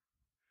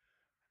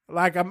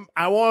 Like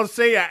I want to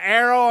see an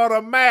arrow on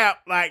a map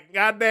like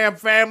goddamn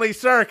Family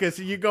Circus.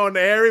 And you're going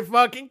to every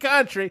fucking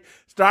country.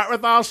 Start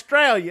with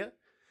Australia.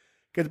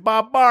 Because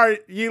Bob Barr,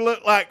 you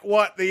look like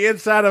what the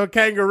inside of a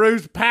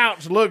kangaroo's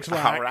pouch looks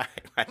like. All right.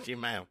 Watch your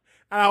mouth.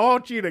 And I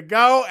want you to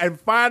go and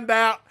find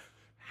out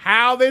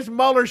how this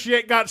Mueller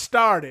shit got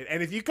started.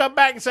 And if you come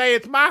back and say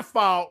it's my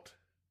fault,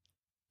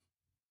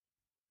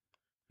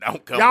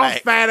 don't come y'all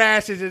back. Fat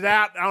asses is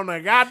out on the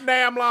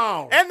goddamn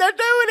lawn. And they're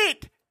doing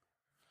it.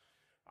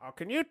 Oh,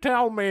 can you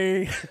tell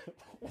me?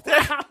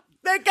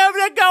 They're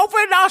going for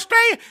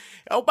Australia.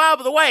 Oh, by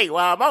the way,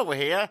 while I'm over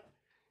here.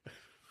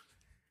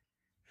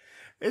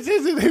 This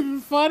isn't even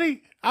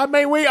funny. I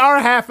mean,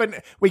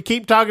 we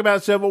keep talking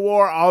about Civil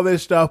War, all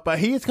this stuff, but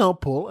he's going to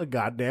pull a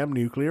goddamn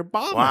nuclear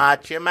bomb.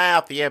 Watch your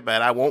mouth, yeah,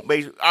 but I won't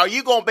be. Are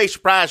you going to be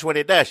surprised when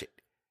he does it?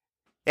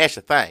 That's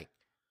the thing.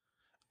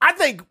 I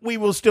think we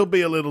will still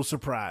be a little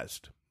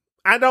surprised.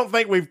 I don't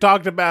think we've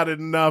talked about it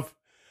enough.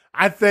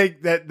 I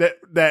think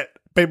that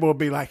people will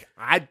be like,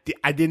 I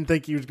didn't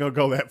think he was going to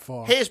go that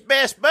far. His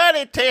best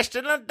buddy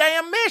tested a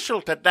damn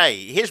missile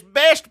today. His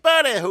best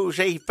buddy, who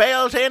he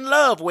falls in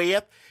love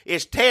with,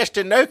 is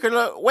testing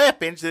nuclear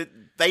weapons that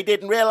they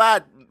didn't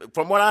realize.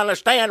 From what I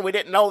understand, we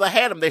didn't know they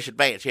had them this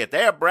advanced yet.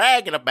 They're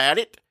bragging about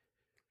it.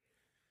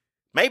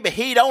 Maybe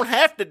he don't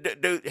have to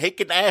do. He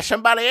can ask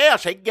somebody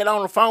else. He can get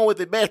on the phone with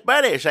his best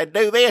buddy and say,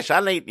 "Do this.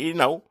 I need, You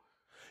know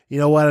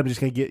what? I'm just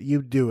gonna get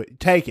you to do it.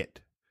 Take it,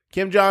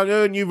 Kim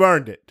Jong-un. You've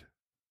earned it.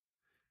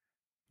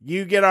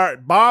 You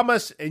get bomb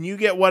us, and you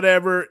get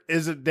whatever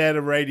isn't dead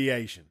of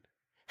radiation."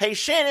 He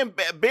sent him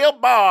Bill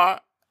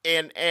Barr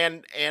and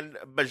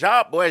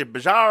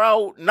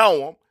Bizarro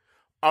Noam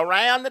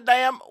around the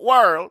damn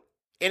world,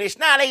 and it's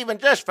not even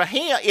just for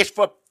him. It's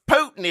for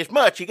Putin as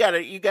much. You gotta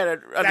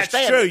understand.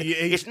 That's true.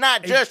 It's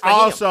not just for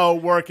also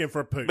him. Working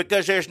for Putin,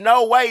 because there's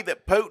no way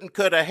that Putin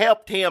could have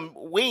helped him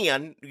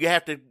win. You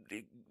have to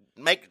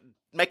make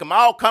them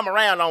all come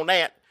around on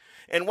that.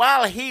 And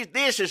while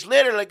this is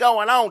literally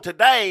going on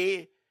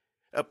today,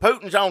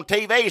 Putin's on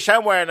TV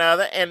somewhere or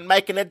another and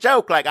making a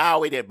joke like, "Oh,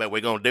 we did, but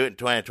we're gonna do it in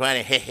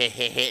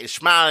 2020."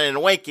 Smiling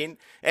and winking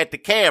at the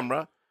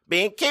camera,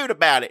 being cute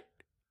about it.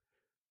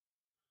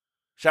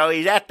 So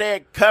he's out there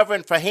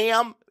covering for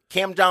him.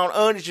 Kim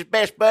Jong-un is his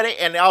best buddy,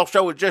 and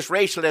also just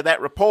recently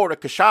that reporter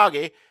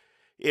Khashoggi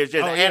is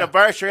just the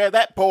anniversary of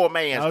that poor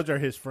man. Those are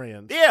his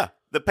friends. Yeah,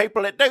 the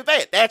people that do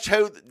that.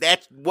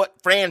 That's what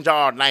friends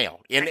are now.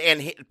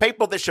 And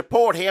people that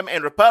support him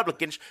and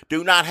Republicans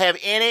do not have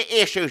any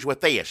issues with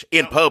this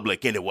in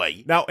public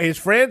anyway. No, his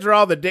friends are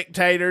all the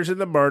dictators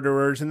and the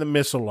murderers and the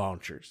missile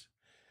launchers.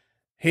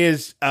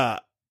 His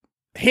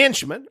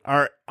henchmen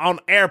are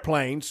on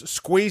airplanes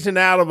squeezing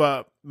out of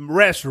a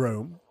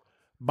restroom.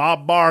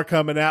 Bob Barr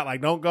coming out like,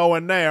 "Don't go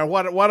in there."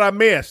 What I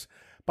miss?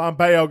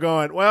 Pompeo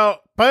going,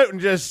 "Well, Putin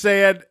just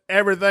said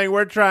everything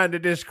we're trying to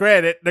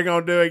discredit, they're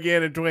going to do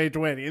again in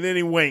 2020. And then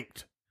he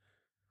winked.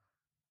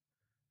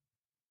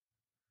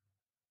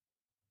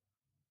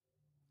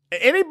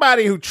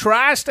 Anybody who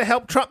tries to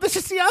help Trump, this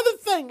is the other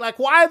thing. Like,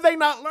 why have they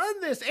not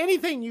learned this?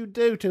 Anything you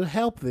do to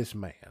help this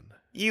man.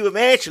 You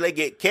eventually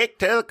get kicked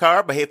to the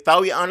curb, but he'll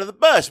throw you under the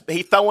bus.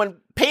 He's throwing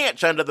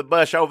Pence under the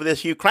bus over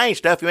this Ukraine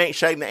stuff. You ain't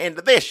seen the end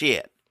of this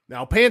yet.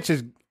 Now, Pence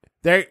is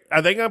there.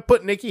 Are they going to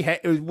put Nikki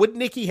Haley? Would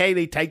Nikki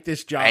Haley take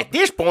this job? At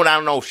this point, I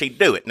don't know if she'd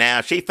do it.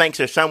 Now, she thinks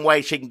there's some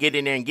way she can get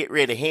in there and get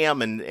rid of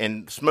him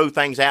and smooth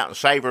things out and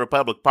save the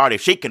Republican Party.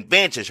 If she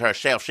convinces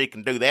herself she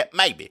can do that,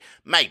 maybe.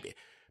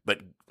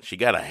 But she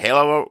got a hell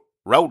of a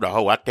road to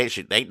hoe. I tell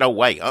you, there ain't no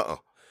way.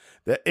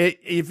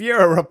 If you're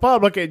a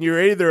Republican,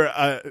 you're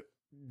either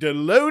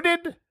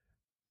deluded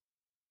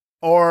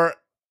or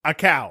a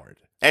coward.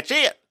 That's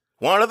it.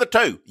 One of the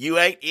two. You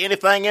ain't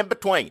anything in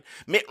between.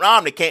 Mitt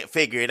Romney can't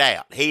figure it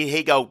out.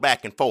 He goes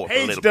back and forth a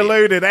little bit. He's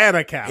deluded and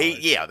a coward.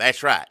 Yeah,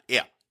 that's right.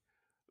 Yeah.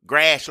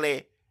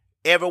 Grassley,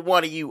 every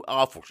one of you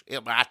awfuls.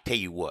 I tell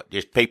you what,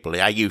 just people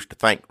I used to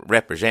think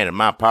represented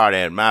my party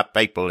and my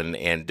people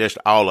and just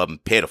all of them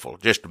pitiful.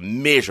 Just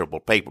miserable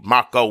people.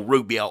 Marco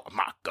Rubio.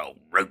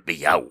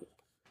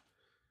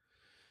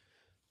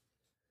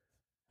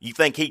 You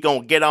think he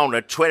gonna get on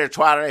the Twitter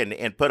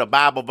and put a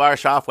Bible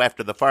verse off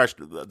after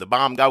the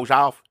bomb goes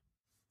off?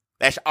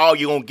 That's all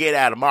you're gonna get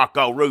out of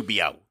Marco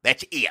Rubio.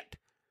 That's it.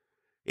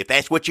 If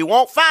that's what you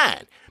want,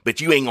 fine.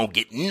 But you ain't gonna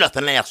get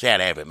nothing else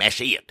out of him.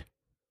 That's it.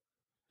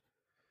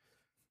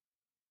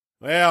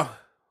 Well,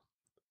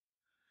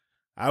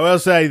 I will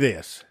say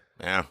this.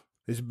 Yeah.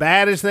 As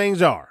bad as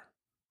things are,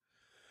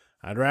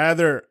 I'd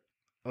rather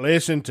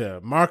listen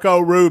to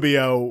Marco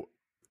Rubio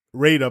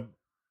read a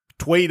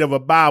tweet of a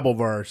Bible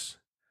verse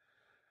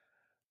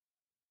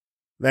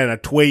than a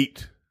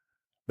tweet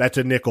that's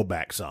a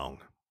Nickelback song.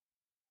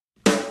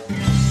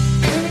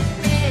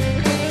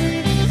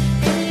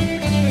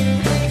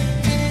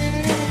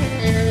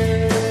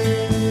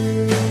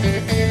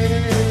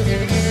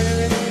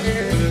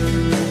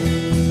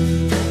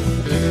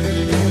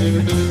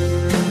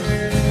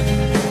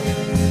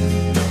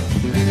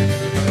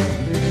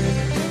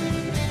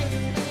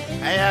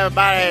 Hey,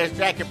 everybody, is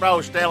Jackie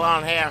Bro still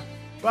on here?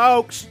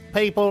 Folks,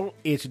 people,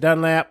 it's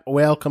Dunlap.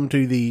 Welcome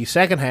to the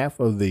second half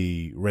of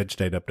the Red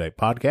State Update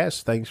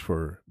podcast. Thanks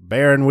for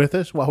bearing with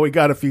us while we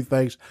got a few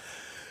things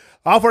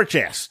off our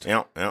chest.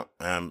 Now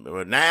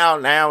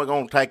we're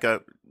going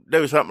to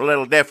do something a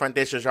little different.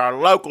 This is our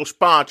local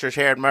sponsors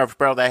here in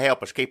Murfreesboro. They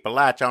help us keep the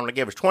lights on. They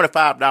give us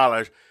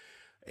 $25,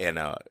 and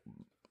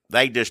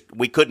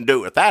we couldn't do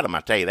it without them. I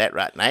tell you that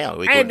right now.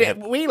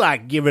 We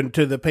like giving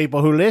to the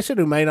people who listen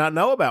who may not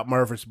know about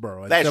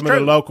Murfreesboro and That's some true.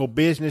 of the local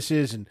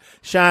businesses and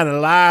shine a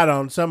light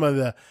on some of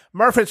the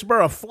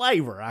Murfreesboro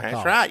flavor.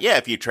 That's right. Yeah,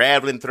 if you're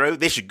traveling through,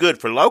 this is good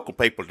for local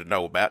people to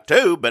know about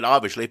too. But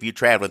obviously, if you're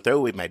traveling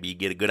through, maybe you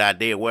get a good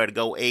idea where to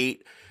go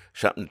eat,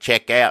 something to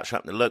check out,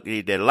 something to look.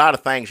 You did a lot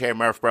of things here in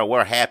Murfreesboro.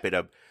 We're happy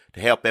to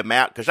help them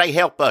out because they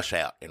help us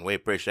out, and we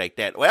appreciate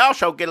that. We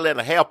also get a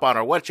little help on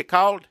our what's it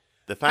called?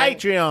 The thing?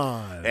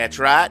 Patreon. That's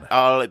right.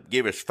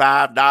 Give us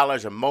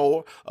 $5 or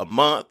more a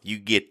month. You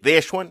get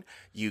this one.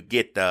 You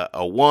get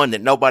a one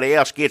that nobody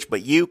else gets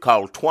but you,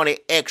 called 20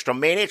 Extra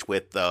Minutes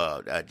with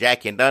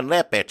Jackie and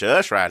Dunlap. That's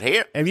us right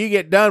here. If you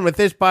get done with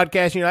this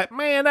podcast and you're like,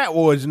 man, that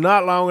was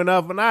not long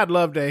enough, and I'd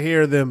love to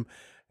hear them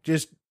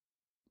just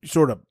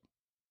sort of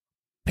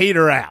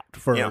peter out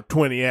for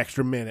 20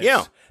 extra minutes.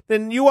 Yeah.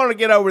 Then you want to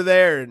get over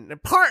there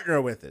and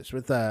partner with us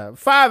with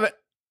 $5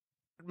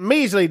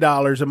 measly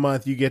a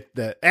month. You get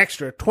the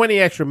extra 20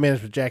 extra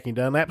minutes with Jackie and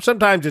Dunlap.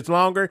 Sometimes it's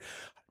longer,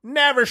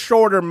 never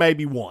shorter,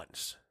 maybe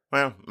once.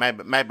 Well,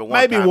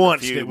 maybe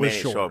once it was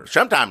shorter.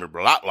 Sometimes it's a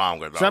lot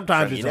longer, though.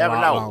 Sometimes it's a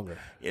lot longer.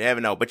 You never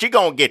know. But you're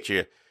going to get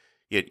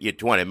your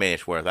 20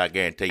 minutes worth, I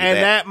guarantee you and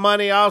that. that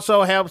money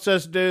also helps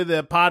us do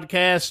the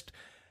podcast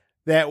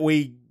that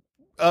we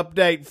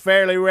update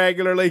fairly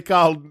regularly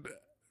called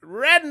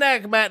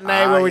Redneck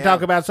Matinee, where we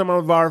talk about some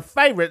of our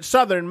favorite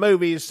Southern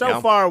movies. So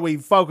far,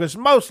 we've focused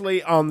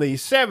mostly on the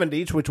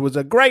 70s, which was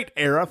a great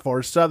era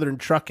for Southern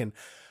trucking,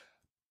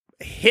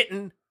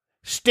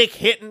 stick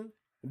hitting,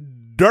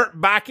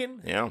 dirt biking,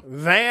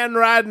 van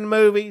riding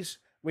movies.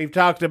 We've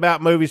talked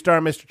about movie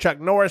star Mr. Chuck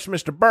Norris,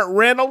 Mr. Burt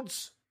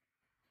Reynolds.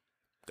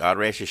 God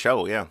rest his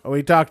soul, yeah.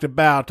 We talked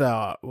about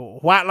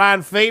White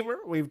Line Fever.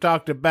 We've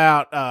talked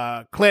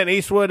about Clint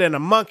Eastwood and a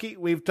Monkey.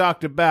 We've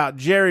talked about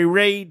Jerry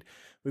Reed.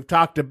 We've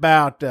talked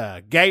about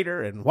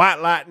Gator and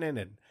White Lightning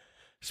and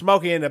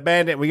Smokey and the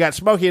Bandit. We got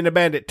Smokey and the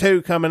Bandit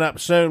 2 coming up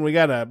soon. We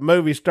got a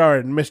movie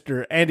starring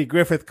Mr. Andy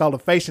Griffith called A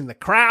Face in the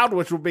Crowd,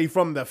 which will be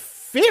from the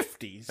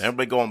 50s. And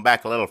we'll be going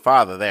back a little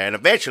farther there. And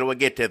eventually we'll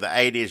get to the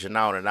 80s and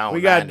on and on.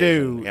 We got to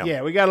do,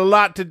 we got a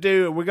lot to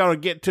do. We're going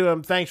to get to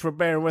them. Thanks for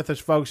bearing with us,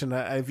 folks. And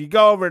if you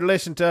go over and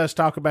listen to us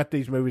talk about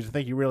these movies, I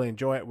think you really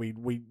enjoy it.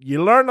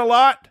 You learn a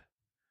lot.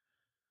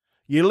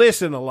 You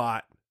listen a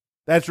lot.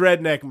 That's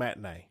Redneck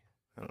Matinee.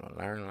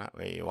 Learn a lot.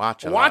 You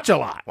watch a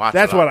lot.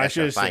 That's what I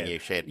should say.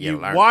 You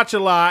watch a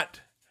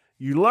lot.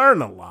 You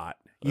learn a lot.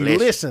 You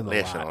listen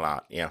a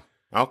lot. Yeah.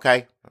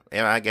 Okay.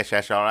 Yeah, I guess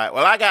that's all right.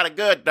 Well, I got a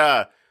good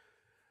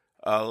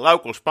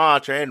local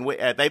sponsor, and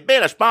they've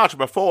been a sponsor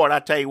before, and I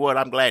tell you what,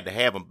 I'm glad to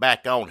have them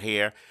back on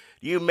here.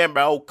 You remember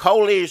old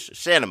Coley's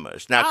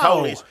Cinemas? Now,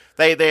 Coley's,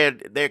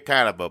 they're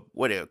kind of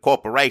a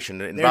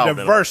corporation involved.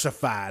 They're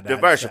diversified.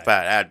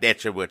 Diversified.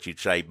 That's what you'd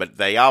say. But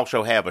they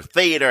also have a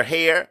theater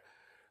here,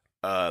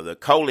 the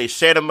Coley's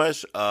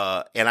Cinemas.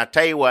 And I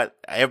tell you what,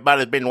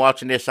 everybody's been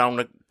watching this on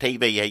the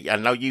TV. I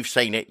know you've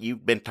seen it.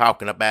 You've been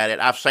talking about it.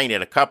 I've seen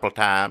it a couple of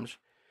times.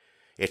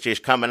 It's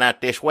just coming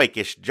out this week.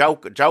 It's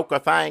Joker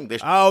thing.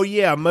 Oh,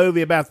 yeah, a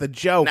movie about the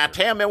Joker. Now,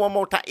 tell me one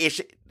more time.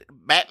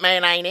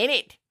 Batman ain't in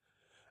it?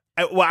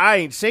 Well, I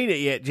ain't seen it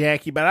yet,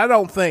 Jackie, but I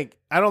don't think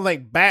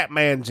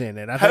Batman's in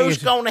it.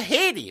 Who's going to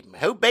hit him?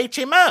 Who beats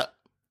him up?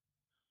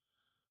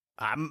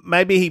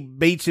 Maybe he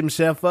beats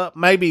himself up.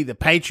 Maybe the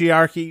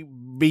patriarchy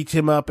beats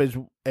him up as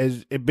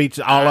it beats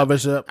all of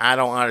us up. I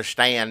don't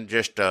understand.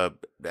 Just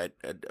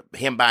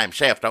him by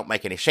himself don't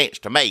make any sense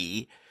to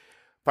me,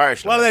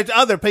 personally. Well, there's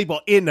other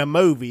people in the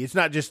movie. It's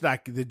not just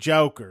like the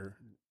Joker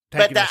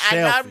taking a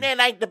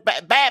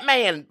selfie.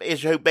 Batman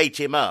is who beats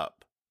him up.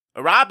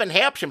 Robin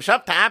helps him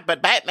sometimes,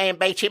 but Batman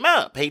beats him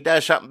up. He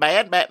does something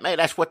bad, Batman,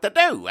 that's what they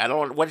do.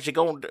 What is he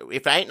going to do?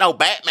 If there ain't no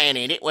Batman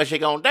in it, what's he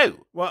going to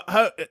do? Well,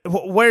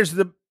 where's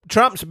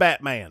Trump's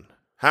Batman?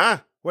 Huh?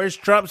 Where's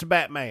Trump's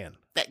Batman?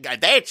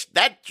 That's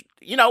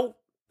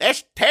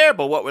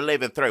terrible what we're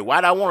living through.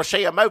 Why do I want to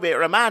see a movie that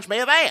reminds me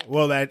of that?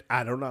 Well,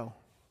 I don't know.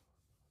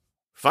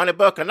 Funny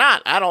book or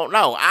not, I don't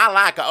know. I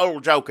like an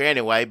old Joker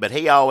anyway, but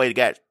he always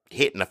got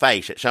hit in the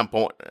face at some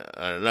point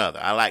or another.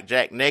 I like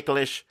Jack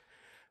Nicklaus.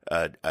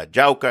 A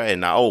Joker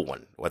and the old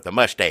one with the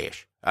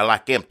mustache. I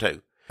like him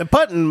too. And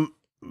putting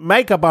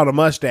makeup on a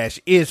mustache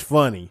is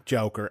funny,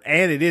 Joker,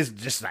 and it is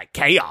just like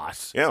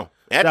chaos. Yeah,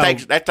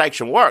 that takes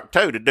some work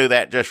too to do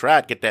that just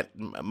right. Get that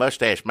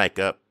mustache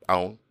makeup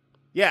on.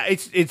 Yeah,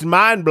 it's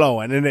mind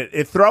blowing, and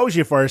it throws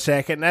you for a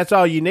second. That's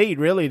all you need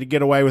really to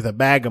get away with a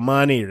bag of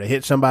money or to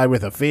hit somebody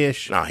with a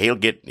fish. No, he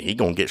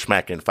gonna get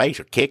smacked in the face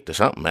or kicked or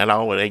something. That's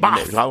all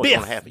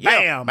gonna happen.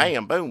 Bam,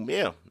 bam, boom.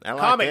 Yeah,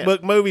 comic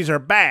book movies are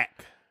back.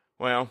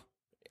 Well,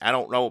 I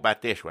don't know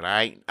about this one.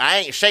 I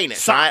ain't seen it,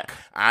 so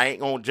I ain't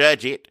gonna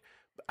judge it.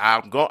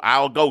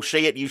 I'll go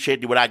see it. You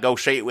said, would I go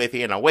see it with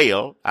you? And I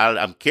will.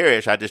 I'm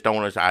curious. I just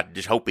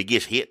hope he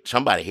gets hit.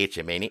 Somebody hits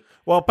him in it.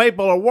 Well,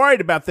 people are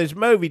worried about this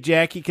movie,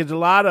 Jackie, because a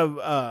lot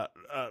of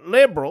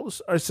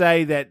liberals are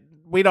saying that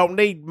we don't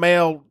need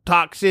male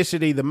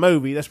toxicity. The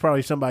movie. That's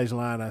probably somebody's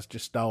line I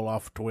just stole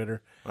off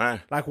Twitter.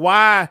 Right. Like,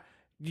 why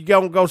you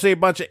gonna go see a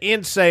bunch of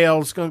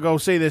incels gonna go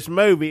see this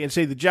movie and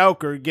see the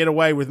Joker get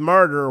away with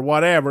murder or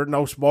whatever?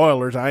 No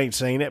spoilers. I ain't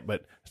seen it,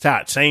 but that's how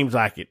it seems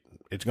like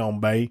it's gonna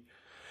be.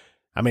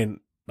 I mean,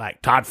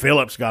 like Todd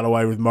Phillips got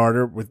away with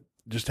murder with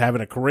just having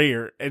a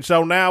career, and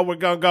so now we're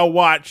gonna go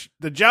watch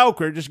the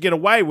Joker just get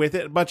away with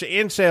it. A bunch of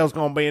incels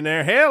gonna be in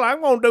there. Hell,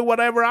 I'm gonna do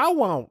whatever I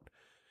want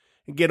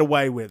and get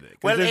away with it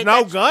because there's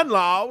no gun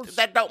laws.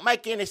 That don't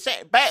make any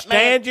sense. Batman,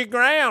 stand your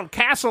ground.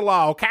 Castle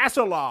law.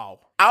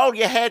 All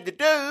you had to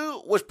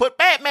do was put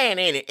Batman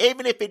in it.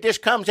 Even if it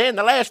just comes in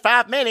the last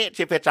 5 minutes,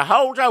 if it's a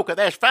whole Joker,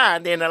 that's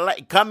fine. Then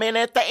come in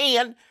at the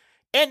end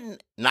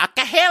and knock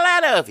the hell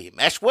out of him.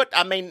 That's what,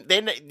 I mean,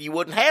 then you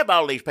wouldn't have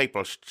all these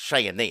people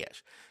saying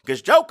this.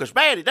 Because Joker's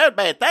bad, he does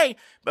bad things,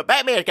 but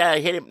Batman's got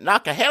to hit him,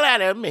 knock the hell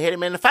out of him and hit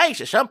him in the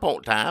face at some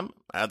point in time.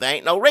 There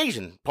ain't no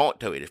reason point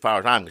to it as far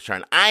as I'm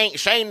concerned. I ain't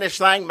seen this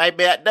thing.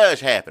 Maybe that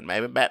does happen.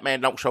 Maybe Batman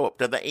don't show up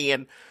to the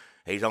end.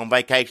 He's on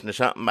vacation or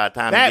something by the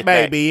time that he gets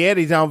may back. Be it.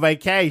 He's on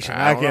vacation.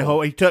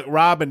 He took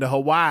Robin to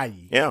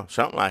Hawaii. Yeah,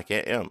 something like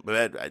that. Yeah,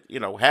 but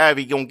however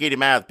you gonna get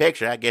him out of the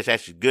picture, I guess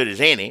that's as good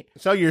as any.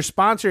 So your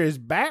sponsor is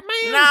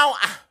Batman? No,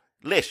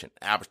 listen.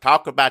 I was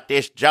talking about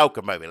this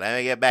Joker movie. Let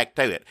me get back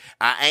to it.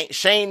 I ain't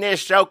seen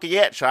this Joker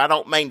yet, so I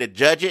don't mean to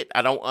judge it.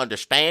 I don't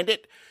understand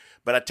it.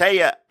 But I tell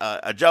you,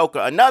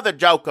 another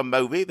Joker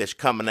movie that's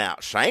coming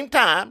out same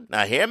time.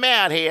 Now, hear me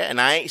out here,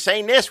 and I ain't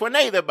seen this one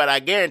either, but I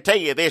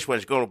guarantee you this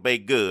one's going to be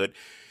good.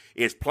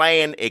 It's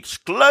playing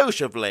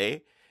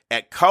exclusively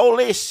at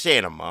Coley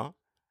Cinema.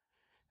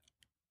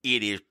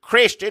 It is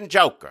Christian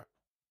Joker.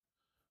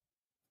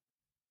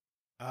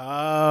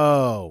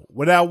 Oh.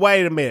 Well, now,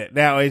 wait a minute.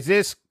 Now, is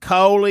this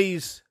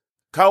Coley's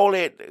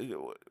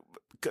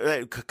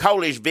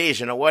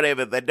vision or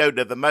whatever they do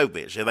to the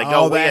movies? They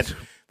go in.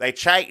 They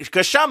change,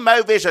 because some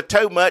movies are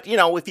too much,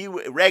 if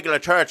you regular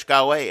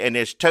churchgoer and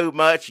it's too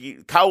much,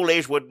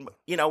 Coley's would,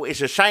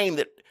 it's a shame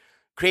that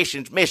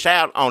Christians miss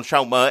out on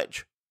so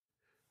much.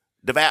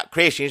 Devout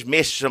Christians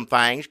miss some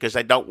things because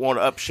they don't want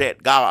to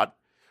upset God.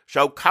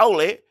 So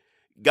Coley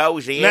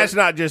goes in. And that's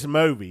not just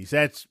movies.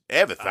 That's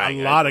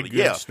everything. A lot of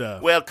good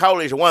stuff. Well,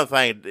 Coley's one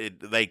thing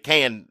they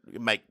can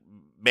make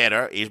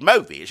better is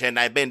movies, and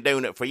they've been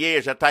doing it for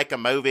years. They take a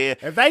movie.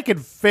 If they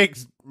could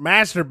fix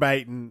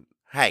masturbating.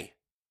 Hey.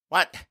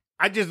 What?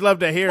 I just love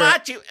to hear it.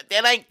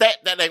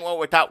 That ain't what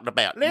we're talking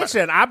about.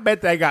 Listen, I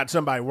bet they got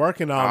somebody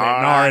working on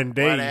it in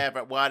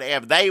R&D.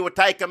 Whatever. They would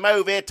take a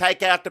movie,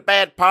 take out the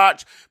bad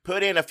parts,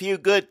 put in a few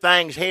good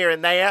things here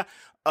and there.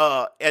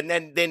 And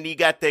then you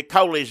got the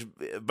Coley's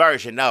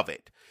version of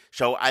it.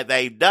 So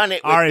they've done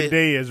it with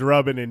R&D is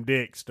rubbing in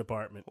Dick's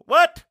department.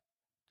 What?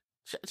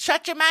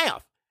 Shut your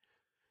mouth.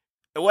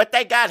 What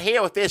they got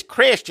here with this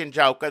Christian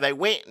Joker, they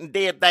went and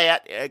did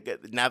that.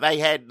 Now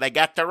they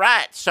got the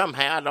rights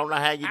somehow. I don't know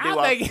how you do.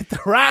 How they get the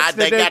rights?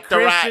 They got the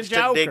rights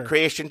to do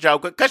Christian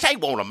Joker because they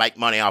want to make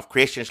money off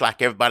Christians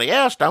like everybody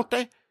else, don't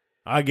they?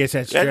 I guess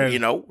that's true. You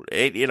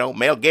know,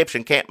 Mel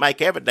Gibson can't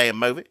make every damn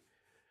movie.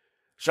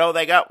 So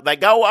they go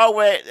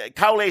over.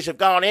 Coley's have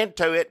gone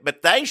into it,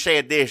 but they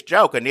said this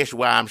joke, and this is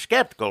why I'm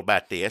skeptical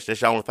about this. This is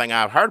the only thing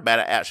I've heard about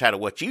it outside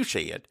of what you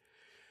said.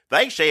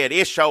 They said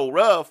it's so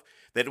rough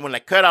that when they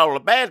cut all the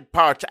bad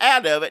parts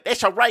out of it,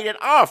 it's a rated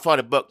R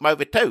funny book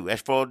movie too.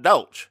 That's for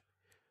adults.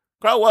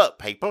 Grow up,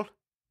 people.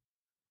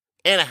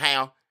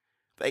 Anyhow,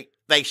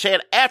 they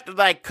said after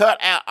they cut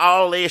out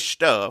all this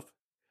stuff,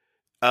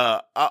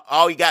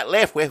 all you got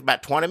left with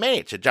about 20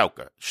 minutes of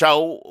Joker.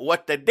 So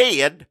what they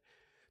did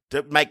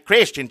to make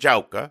Christian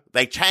Joker,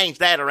 they changed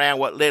that around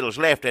what little's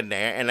left in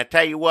there. And I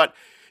tell you what,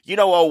 you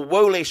know old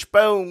Wooly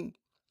Spoon?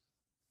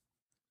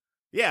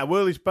 Yeah,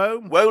 Wooly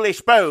Spoon. Wooly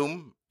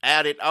Spoon.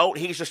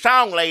 He's a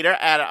song leader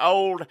at an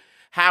old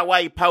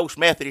Highway Post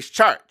Methodist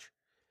Church.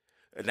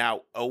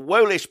 Now,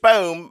 Wooly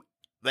Spoon,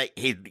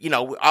 he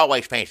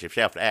always fancied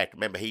himself an actor.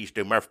 Remember, he used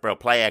to do Murfreesboro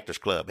Play Actors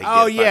Club.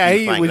 I've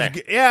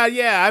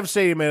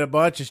seen him in a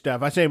bunch of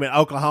stuff. I've seen him in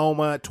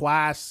Oklahoma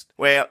twice.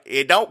 Well,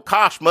 it don't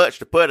cost much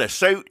to put a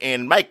suit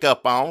and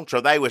makeup on, so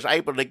they was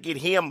able to get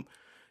him.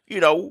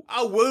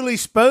 Oh, Wooly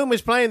Spoon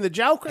is playing the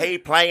Joker? He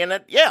playing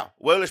it, yeah.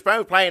 Wooly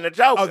Spoon playing the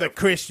Joker. Oh, the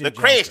Christian Joker.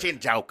 The Christian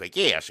Joker,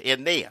 yes,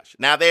 in this.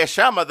 Now, there's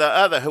some of the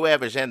other,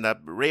 whoever's in the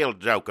real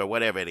Joker,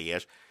 whatever it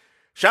is,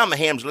 some of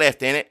him's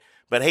left in it,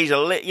 but he's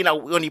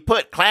when you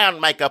put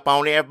clown makeup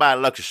on, everybody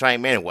looks the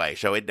same anyway,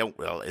 so it don't,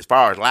 as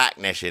far as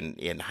likeness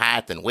in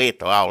height and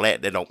width or all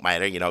that, they don't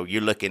matter.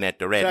 You're looking at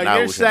the red nose. So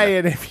you're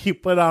saying if you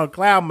put on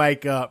clown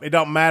makeup, it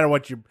don't matter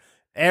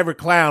every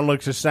clown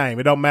looks the same.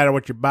 It don't matter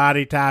what your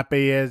body type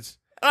is.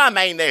 I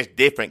mean, there's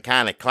different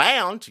kind of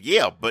clowns,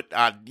 yeah, but,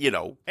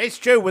 It's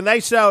true. When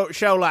they show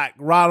like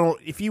Ronald,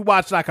 if you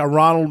watch like a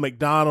Ronald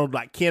McDonald,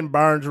 like Ken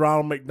Burns'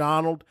 Ronald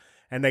McDonald,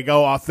 and they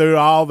go all through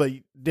all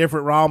the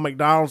different Ronald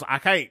McDonalds, I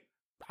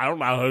don't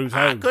know who's who.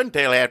 I couldn't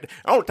tell that. The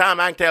only time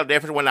I can tell the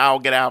difference when they all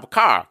get out of a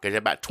car, because there's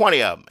about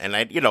 20 of them, and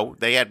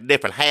they had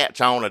different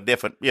hats on,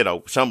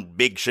 some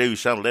big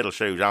shoes, some little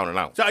shoes, on and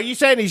on. So are you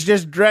saying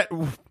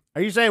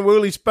are you saying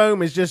Wooly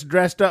Spoon is just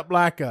dressed up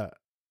like a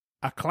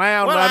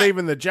clown, not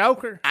even the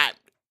Joker?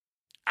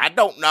 I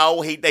don't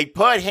know. They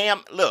put him,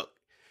 look,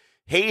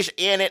 he's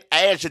in it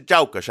as a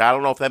Joker, so I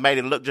don't know if they made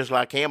him look just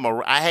like him,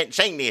 or I hadn't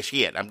seen this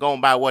yet. I'm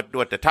going by what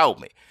they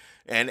told me.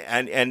 And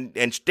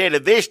instead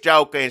of this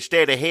Joker,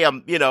 instead of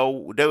him,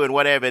 doing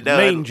whatever he does.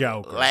 Mean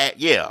Joker.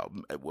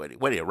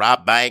 What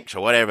rob banks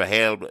or whatever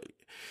hell,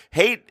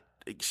 he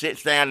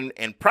sits down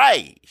and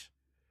prays.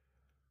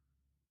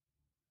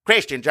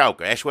 Christian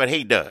Joker, that's what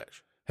he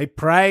does. He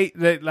prays,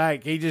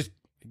 he just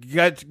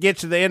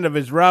gets to the end of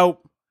his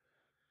rope,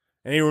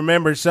 and he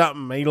remembers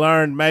something he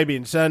learned maybe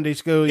in Sunday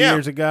school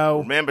years ago.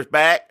 Remembers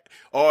back,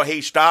 or he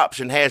stops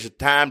and has a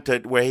time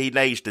where he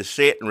needs to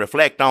sit and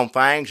reflect on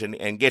things,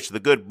 and gets the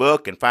good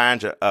book and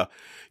finds a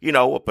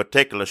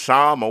particular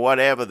psalm or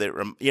whatever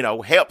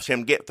that helps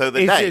him get through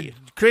the day. Is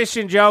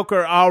Christian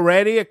Joker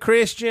already a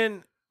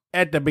Christian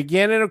at the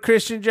beginning of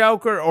Christian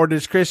Joker, or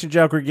does Christian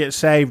Joker get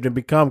saved and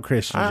become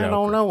Christian Joker? I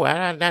don't know.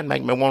 That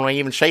make me want to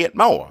even see it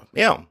more.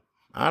 Yeah.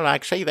 I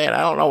like to see that.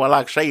 I don't know. I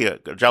like to see a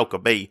Joker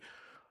be,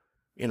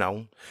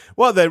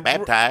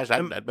 baptized.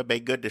 That'd be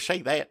good to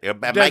see that.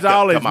 Does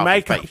all his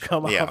makeup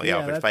come off? Yeah,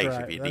 off his face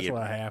right. if you that's did.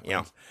 What happens.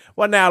 Yeah.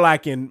 Well, now,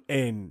 like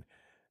in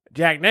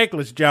Jack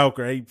Nicklaus'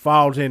 Joker, he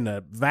falls in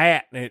the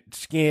vat and it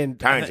skin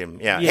turns him.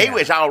 Yeah. He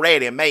was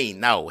already mean.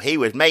 No, he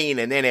was mean,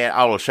 and then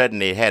all of a sudden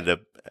he had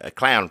a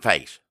clown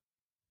face.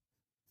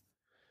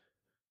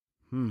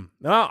 No,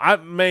 I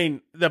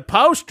mean, the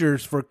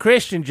posters for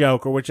Christian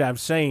Joker, which I've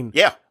seen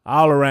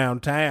all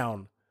around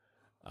town,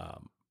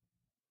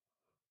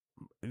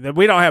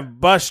 we don't have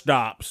bus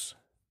stops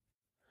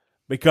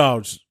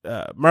because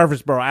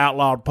Murfreesboro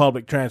outlawed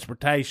public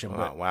transportation.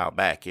 A while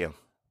back, yeah.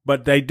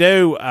 But they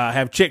do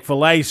have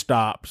Chick-fil-A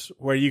stops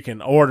where you can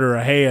order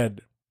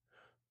ahead,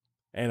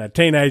 and a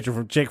teenager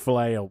from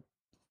Chick-fil-A will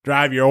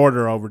drive your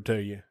order over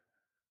to you.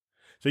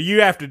 So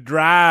you have to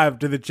drive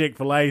to the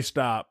Chick-fil-A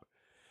stop.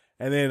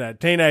 And then a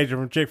teenager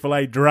from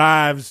Chick-fil-A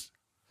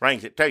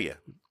brings it to you.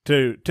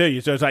 To you.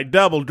 So it's like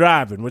double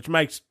driving, which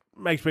makes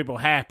people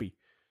happy.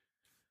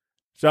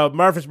 So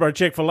Murfreesboro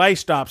Chick-fil-A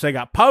stops, they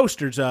got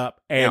posters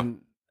up, and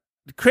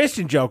the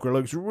Christian Joker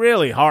looks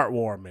really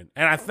heartwarming.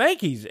 And I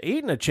think he's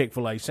eating a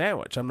Chick-fil-A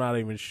sandwich. I'm not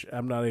even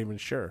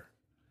sure.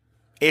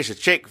 It's a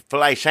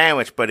Chick-fil-A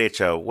sandwich, but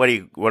it's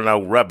one of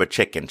those rubber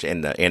chickens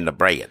in the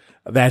bread.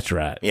 That's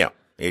right. Yeah,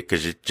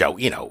 because it's Joe,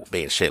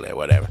 being silly or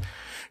whatever.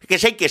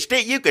 Because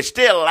you could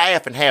still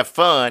laugh and have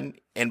fun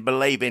and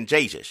believe in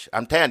Jesus.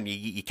 I'm telling you,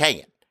 you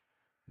can't.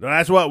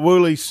 That's what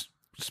Wooly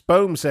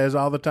Spoon says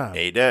all the time.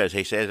 He does.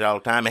 He says it all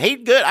the time. And he's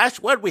good.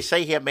 What did we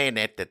see him in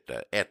at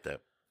the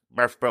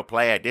Murfreesboro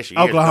play this year?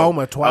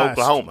 Oklahoma twice.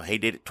 Oklahoma. He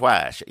did it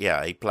twice.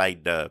 Yeah, he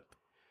played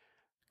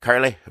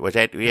Curly. Was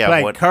that? Yeah,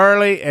 he played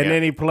Curly, and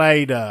then he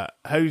played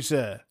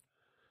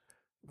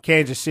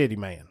Kansas City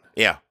man.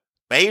 Yeah.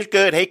 But he's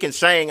good. He can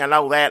sing. I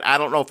know that. I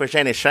don't know if there's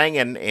any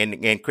singing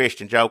in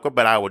Christian Joker,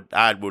 but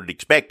I would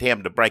expect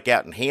him to break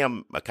out in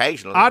him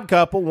occasionally. Odd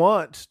Couple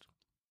once.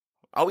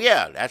 Oh,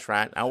 yeah, that's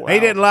right. He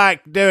didn't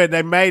like doing.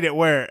 They made it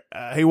where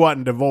he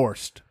wasn't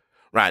divorced.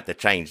 Right, they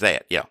changed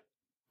that, yeah.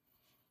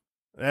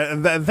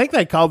 I think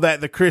they called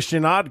that the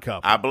Christian Odd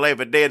Couple. I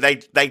believe it did.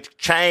 They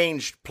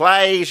changed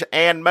plays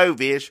and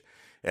movies.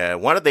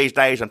 One of these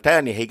days, I'm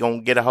telling you, he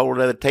gonna get a hold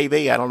of the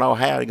TV. I don't know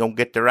how he gonna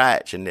get the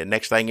rights, and the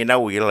next thing you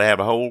know, you'll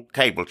have a whole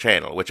cable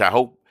channel, which I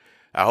hope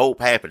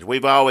happens.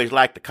 We've always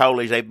liked the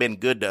Coleys; they've been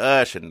good to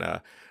us, and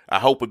I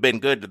hope we've been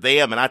good to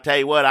them. And I tell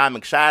you what, I'm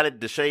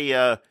excited to see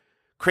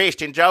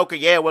Christian Joker.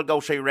 Yeah, we'll go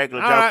see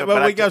regular Joker. All right,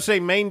 well, we go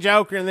see Mean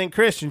Joker and then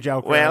Christian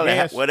Joker.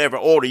 Well, whatever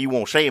order you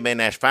want to see him in,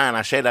 that's fine.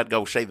 I said I'd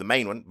go see the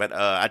mean one, but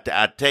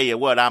I tell you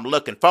what, I'm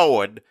looking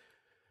forward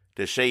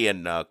to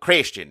seeing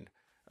Christian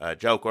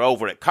Joker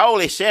over at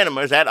Coley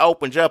Cinemas. That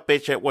opens up.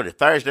 It's at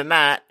Thursday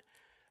night.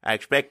 I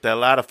expect a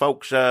lot of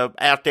folks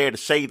out there to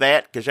see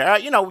that because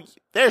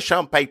there's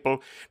some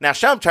people. Now,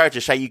 some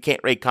churches say you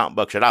can't read comic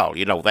books at all.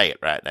 You know that,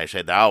 right? They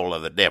said they're all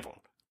of the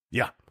devil.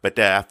 Yeah. But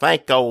I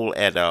think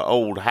at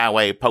Old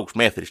Highway Post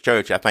Methodist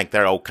Church, I think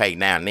they're okay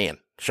now and then,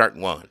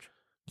 certain ones.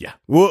 Yeah.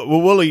 Well,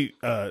 Willie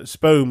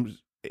Spoon,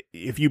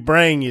 if you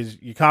bring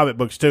your comic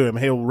books to him,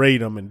 he'll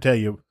read them and tell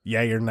you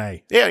yay or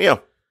nay. Yeah.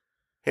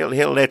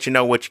 He'll let you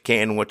know what you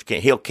can and what you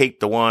can't. He'll keep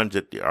the ones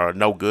that are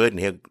no good, and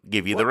he'll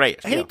give you the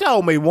rest. He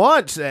told me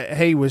once that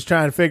he was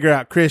trying to figure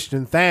out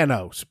Christian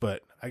Thanos,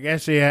 but I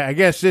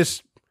guess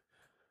this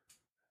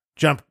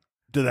jumped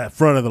to that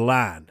front of the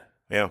line.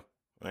 Yeah.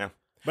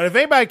 But if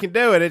anybody can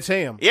do it, it's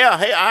him. Yeah,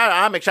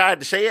 I'm excited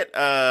to see it.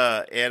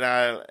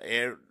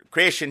 And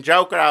Christian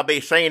Joker, I'll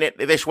be seeing it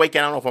this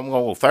weekend. I don't know if I'm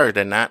going to go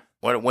Thursday night.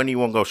 When do you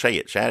want to go see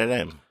it?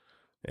 Saturday?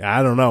 Yeah,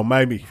 I don't know.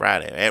 Maybe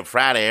Friday.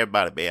 Friday,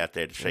 everybody be out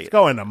there to see it. Let's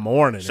go in the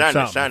morning.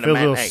 Sunday Feels matinee. a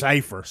little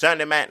safer.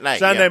 Sunday matinee.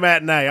 Sunday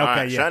matinee. Okay,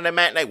 right, yeah. Sunday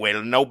matinee.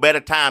 Well, no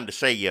better time to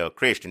see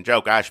Christian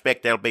Joker. I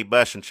expect they'll be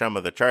busing some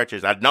of the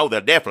churches. I know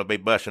they'll definitely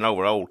be busing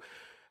over Old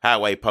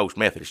Highway Post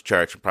Methodist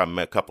Church and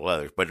probably a couple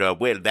others. But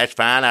that's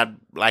fine. I'd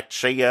like to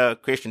see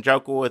Christian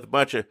Joker with a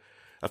bunch of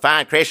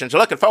fine Christians.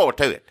 Looking forward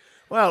to it.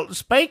 Well,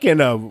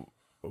 speaking of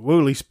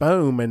Willie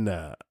Spoon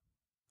and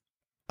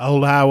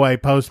Old Highway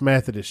Post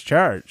Methodist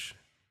Church,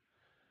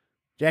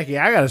 Jackie,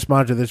 I got a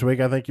sponsor this week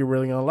I think you're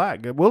really going to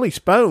like. Willie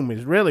Spoon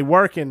is really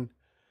working.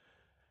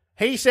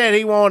 He said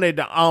he wanted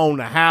to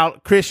own a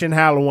Christian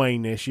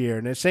Halloween this year,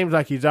 and it seems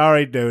like he's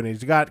already doing it.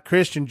 He's got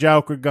Christian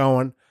Joker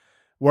going,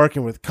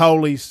 working with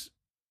Coley's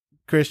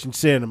Christian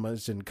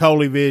Cinemas and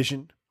Coley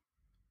Vision.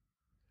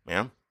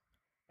 Yeah.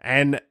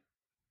 And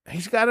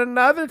he's got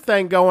another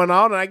thing going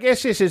on, and I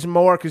guess this is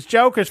more because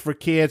Joker's for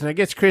kids, and I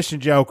guess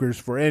Christian Joker's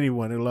for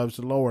anyone who loves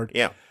the Lord.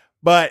 Yeah.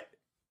 But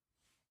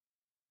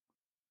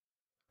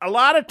a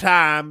lot of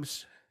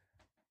times,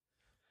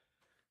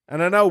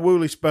 and I know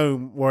Willie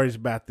Spoon worries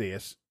about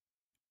this,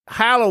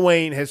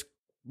 Halloween has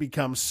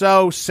become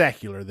so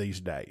secular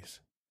these days.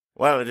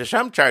 Well,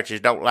 some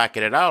churches don't like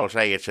it at all.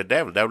 Say it's the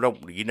devil.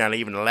 You're not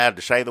even allowed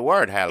to say the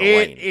word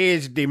Halloween. It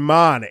is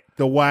demonic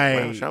the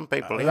way some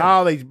people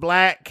all these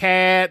black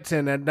cats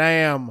and the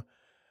damn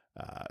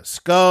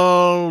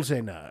skulls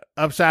and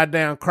upside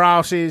down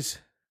crosses.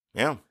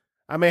 Yeah.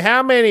 I mean,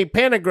 how many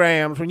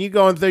pentagrams when you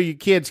going through your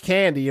kids'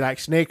 candy? You like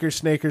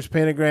Snickers,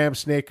 pentagram,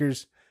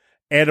 Snickers,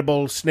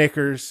 edible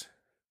Snickers.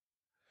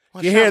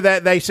 You hear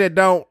that? They said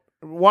don't.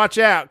 Watch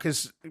out,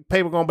 because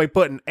people are going to be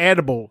putting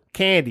edible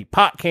candy,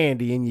 pot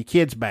candy, in your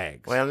kids'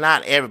 bags. Well,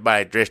 not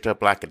everybody dressed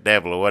up like a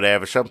devil or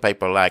whatever. Some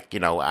people like,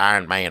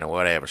 Iron Man or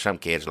whatever. Some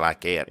kids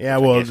like it. Yeah,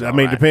 well,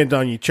 depends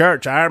on your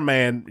church. Iron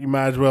Man, you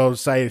might as well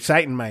say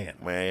Satan Man.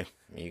 Well,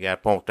 you got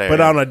a point there. Put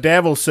on a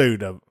devil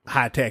suit of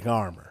high-tech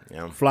armor.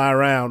 Yeah. Fly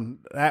around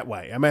that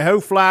way. I mean, who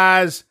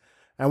flies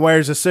and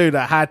wears a suit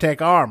of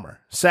high-tech armor?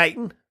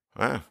 Satan?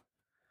 Huh. I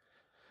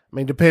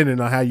mean, depending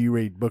on how you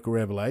read Book of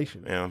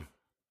Revelation. Yeah.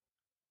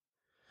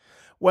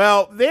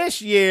 Well,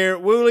 this year,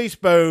 Willie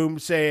Spoon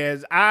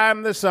says,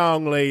 I'm the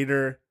song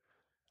leader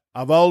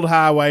of Old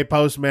Highway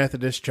Post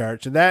Methodist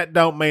Church. And that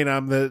don't mean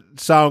I'm the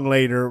song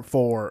leader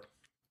for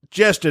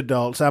just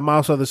adults. I'm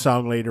also the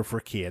song leader for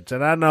kids.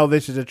 And I know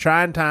this is a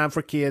trying time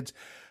for kids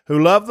who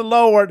love the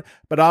Lord,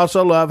 but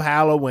also love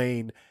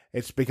Halloween.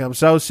 It's become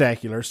so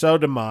secular, so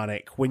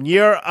demonic. When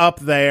you're up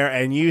there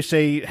and you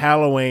see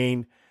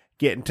Halloween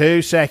getting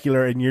too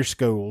secular in your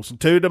schools and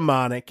too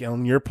demonic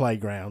on your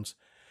playgrounds,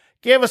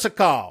 give us a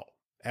call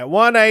at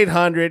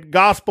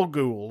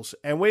 1-800-GOSPEL-GHOULS,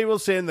 and we will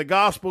send the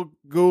Gospel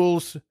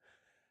Ghouls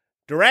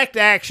direct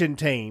action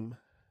team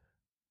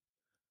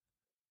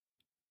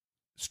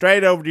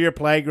straight over to your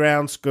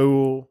playground,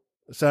 school,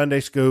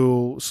 Sunday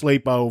school,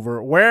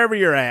 sleepover, wherever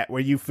you're at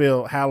where you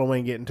feel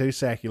Halloween getting too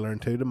secular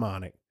and too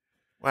demonic.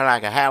 Well,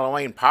 like a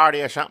Halloween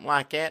party or something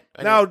like that?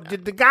 No,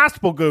 the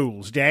gospel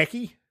ghouls,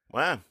 Jackie.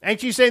 Well,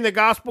 Ain't you seen the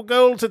gospel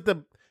ghouls at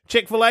the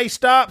Chick-fil-A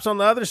stops on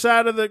the other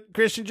side of the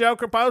Christian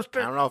Joker I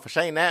poster? don't know if I've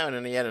seen that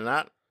one yet or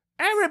not.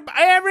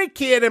 Every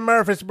kid in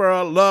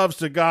Murfreesboro loves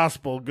the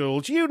gospel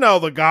ghouls. You know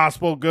the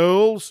gospel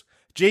ghouls.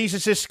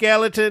 Jesus'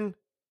 skeleton,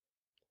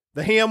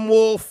 the hymn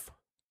wolf,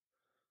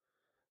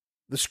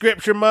 the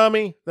scripture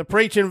mummy, the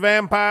preaching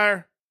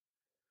vampire,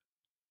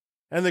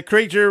 and the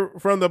creature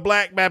from the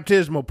black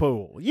baptismal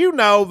pool. You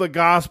know the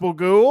gospel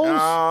ghouls.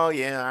 Oh,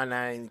 yeah, I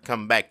know. It's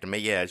come back to me.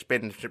 Yeah, it's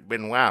been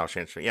a while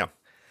since, yeah.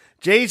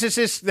 They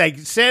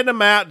send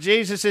him out.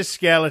 Jesus'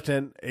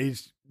 skeleton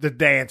is the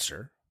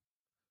dancer,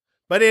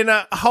 but in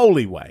a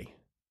holy way,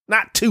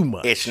 not too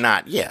much. It's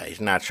not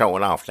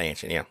showing off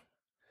dancing, yeah.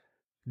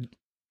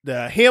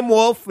 The hymn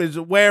wolf is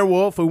a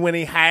werewolf who, when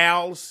he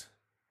howls,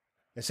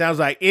 it sounds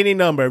like any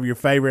number of your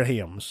favorite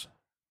hymns.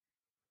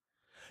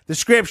 The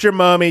scripture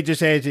mummy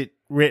just has it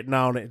written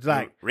on it. It's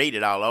like read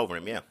it all over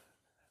him, yeah.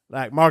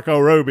 Like Marco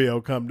Rubio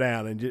come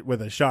down and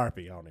with a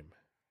Sharpie on him.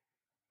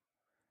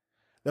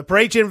 The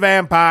preaching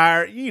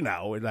vampire, you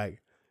know, it's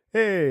like,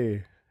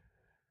 hey.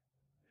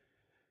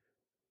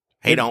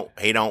 He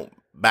don't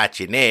bite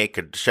your neck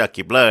or suck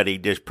your blood. He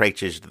just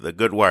preaches the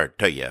good word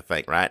to you, I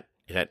think, right?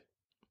 Is that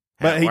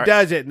but he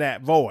does it in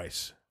that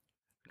voice.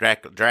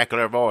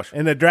 Dracula voice.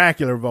 In the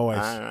Dracula voice.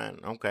 All right,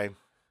 okay.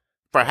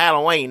 For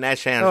Halloween, that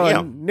sounds,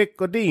 yeah.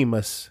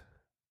 Nicodemus.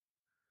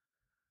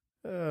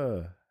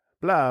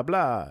 Blah,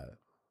 blah.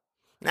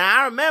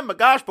 Now, I remember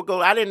Gospel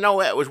Ghoul. I didn't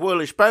know that was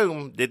Willie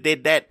Spoon that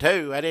did that,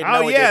 too. I didn't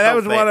know. Oh, yeah, that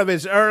was one of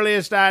his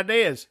earliest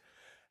ideas.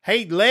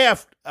 He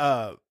left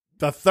the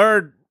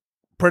third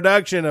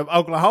production of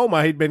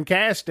Oklahoma he'd been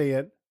cast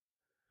in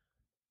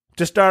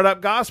to start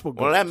up Gospel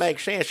Ghouls. Well, that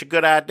makes sense. A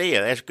good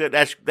idea. That's good.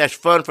 That's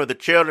fun for the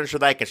children so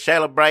they can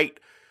celebrate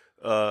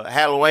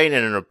Halloween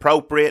in an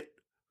appropriate,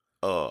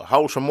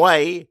 wholesome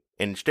way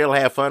and still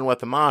have fun with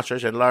the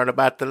monsters and learn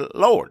about the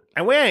Lord.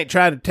 And we ain't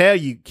trying to tell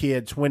you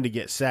kids when to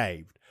get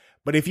saved.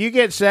 But if you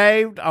get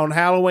saved on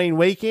Halloween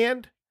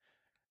weekend,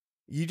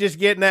 you just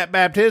get in that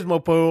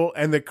baptismal pool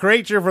and the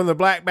creature from the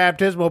black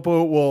baptismal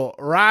pool will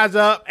rise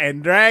up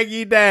and drag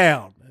you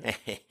down.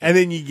 And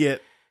then you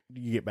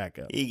get back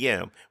up.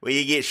 You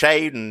get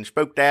saved and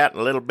spooked out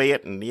a little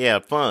bit and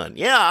fun.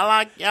 Yeah,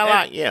 I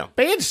like.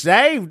 Being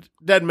saved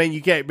doesn't mean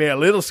you can't be a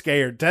little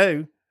scared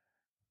too.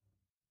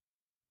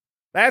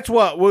 That's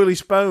what Willie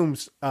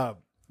Spoon's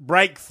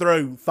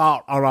breakthrough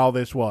thought on all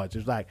this was.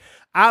 It's like,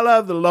 I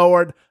love the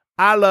Lord.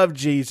 I love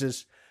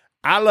Jesus.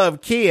 I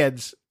love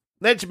kids.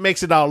 Let's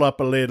mix it all up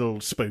a little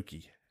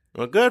spooky.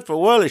 Well, good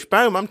for Willie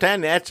Spoon. I'm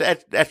telling you, that's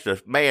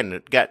the man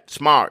that got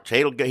smarts.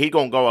 He's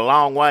gonna go a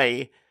long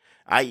way.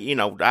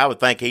 I would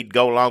think he'd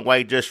go a long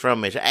way just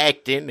from his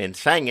acting and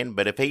singing.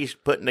 But if he's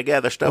putting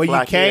together stuff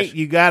like this,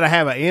 you got to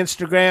have an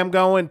Instagram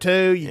going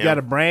too. You got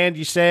to brand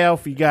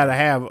yourself. You got to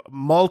have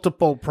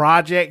multiple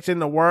projects in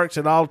the works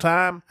at all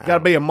time. You got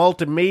to be a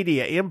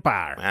multimedia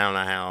empire. I don't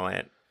know how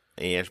that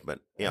is, but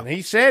yeah. And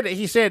he said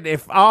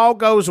if all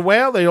goes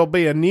well, there'll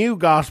be a new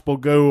gospel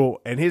ghoul,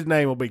 and his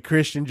name will be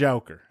Christian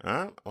Joker.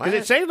 Because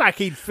it seems like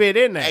he'd fit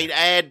in there. He'd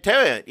add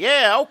to it.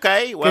 Yeah,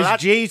 okay. Well,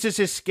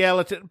 Jesus'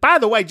 skeleton. By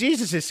the way,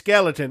 Jesus'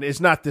 skeleton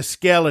is not the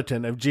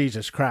skeleton of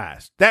Jesus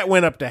Christ. That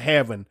went up to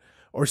heaven,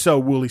 or so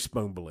Willie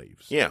Spoon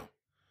believes. Yeah.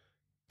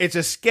 It's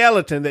a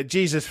skeleton that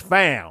Jesus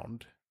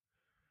found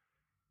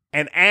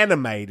and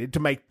animated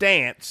to make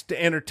dance,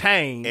 to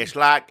entertain. It's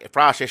like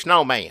Frosty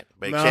Snowman,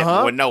 but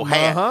except with no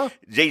hat.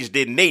 Jesus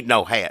didn't need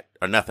no hat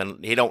or nothing.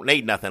 He don't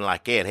need nothing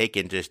like that. He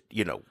can just,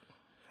 It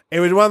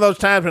was one of those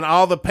times when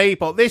all the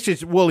people, this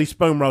is Willie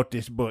Spoon wrote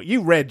this book.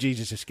 You read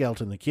Jesus'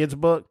 Skeleton, the kid's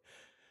book.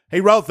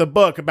 He wrote the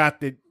book about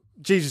the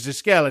Jesus'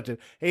 skeleton.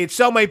 He had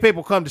so many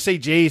people come to see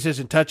Jesus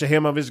and touch a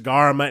hem of his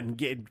garment and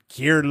get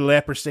cured of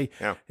leprosy.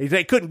 Yeah.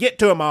 They couldn't get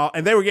to them all,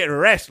 and they were getting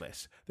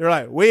restless. They're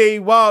like, we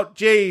want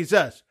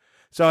Jesus.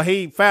 So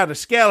he found a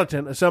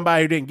skeleton of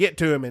somebody who didn't get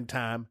to him in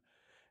time,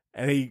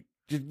 and he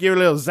just gave a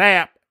little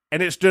zap,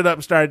 and it stood up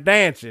and started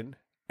dancing,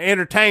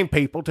 entertained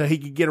people till he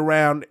could get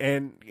around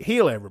and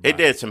heal everybody. It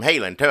did some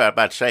healing, too. I was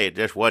about to say it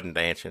just wasn't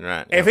dancing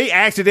right. If he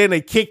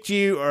accidentally kicked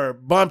you or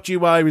bumped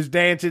you while he was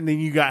dancing, then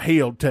you got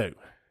healed, too.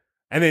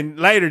 And then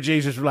later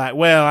Jesus was like,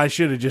 well, I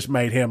should have just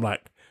made him,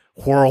 like,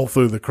 whirl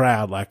through the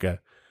crowd like a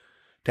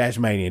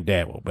Tasmanian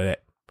devil.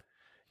 But,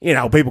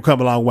 people come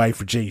a long way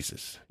for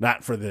Jesus,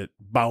 not for the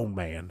bone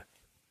man.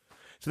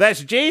 So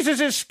that's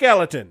Jesus'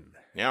 skeleton.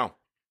 Yeah.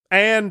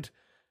 And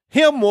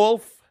hymn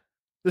wolf,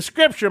 the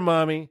scripture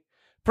mummy,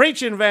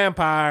 preaching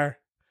vampire,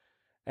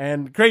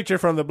 and creature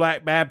from the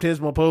black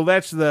baptismal pool.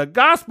 That's the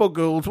gospel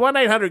ghouls,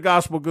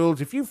 1-800-GOSPEL ghouls.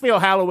 If you feel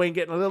Halloween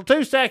getting a little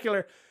too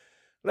secular,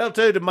 a little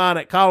too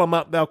demonic, call them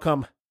up. They'll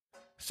come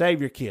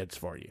save your kids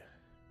for you.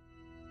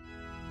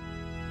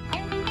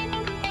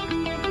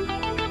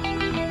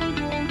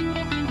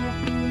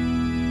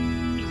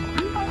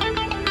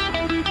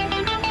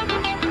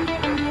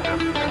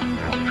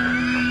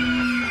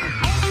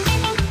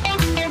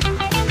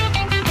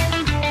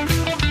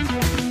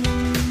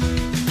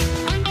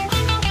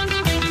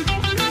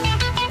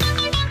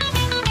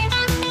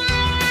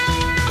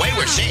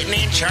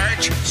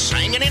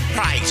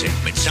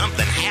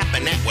 something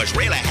happened that was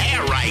really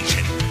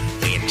hair-raising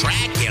when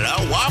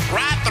Dracula walked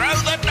right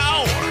through the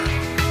door.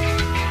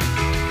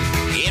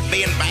 It'd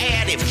been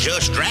bad if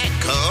just Drac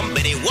come,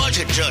 but it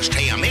wasn't just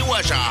him. It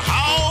was a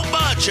whole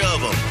bunch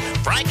of them.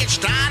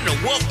 Frankenstein, the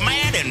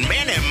Wolfman, and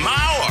many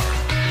more.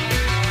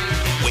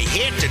 We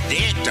hit the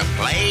deck to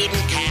play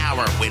and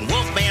cower when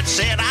Wolfman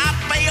said, I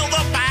feel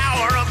the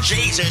power of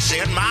Jesus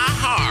in my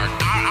heart.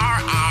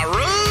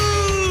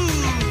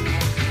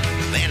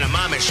 Then the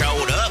mummy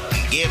showed up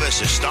and gave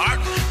us a start.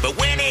 But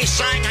when he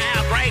sang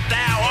How Great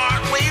Thou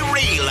Art, we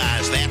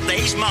realized that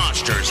these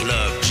monsters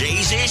love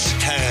Jesus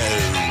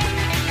too.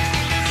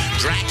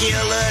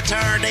 Dracula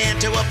turned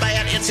into a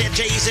bat and said,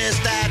 Jesus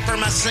died for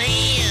my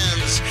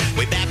sins.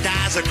 We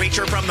baptized the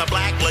creature from the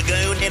Black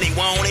Lagoon and he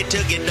wanted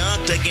to get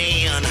dunked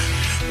again.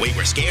 We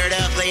were scared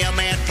of them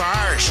at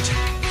first,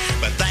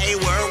 but they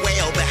were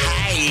well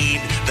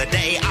behaved the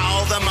day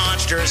all the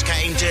monsters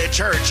came to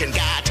church and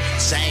got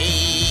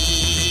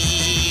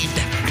saved.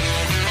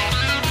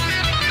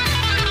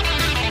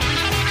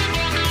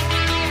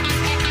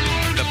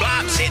 The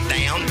blob sat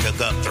down, took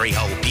up 3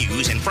 whole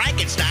pews, and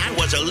Frankenstein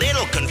was a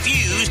little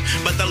confused,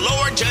 but the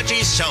Lord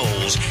judges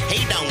souls,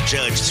 he don't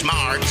judge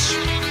smarts.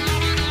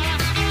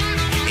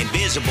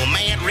 Invisible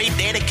Man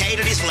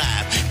rededicated his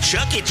life.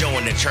 Chucky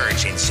joined the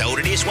church and so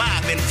did his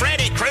wife, and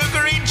Freddy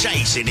Krueger and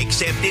Jason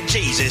accepted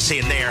Jesus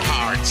in their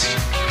hearts.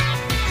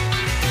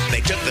 They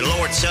took the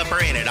Lord's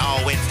Supper and it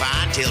all went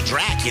fine till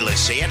Dracula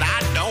said,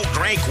 I don't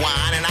drink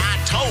wine, and I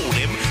told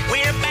him,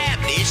 we're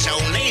Baptists, so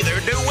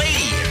neither do we.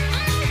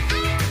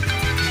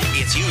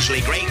 It's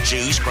usually grape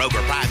juice,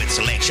 Kroger private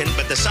selection,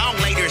 but the song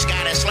leader's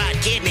got a slight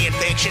kidney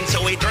infection,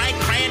 so he drank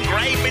cran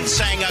grape and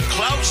sang A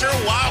Closer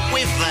Walk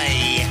with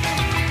Thee.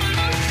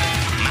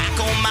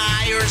 Michael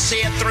Myers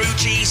said through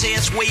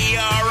Jesus we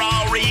are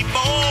all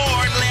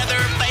reborn.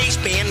 Leatherface,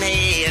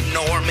 Pinhead,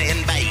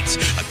 Norman Bates,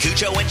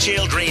 Cujo and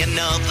Children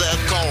of the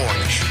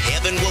Corn.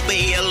 Heaven will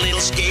be a little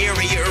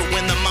scarier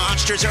when the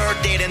monsters are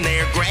dead in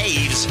their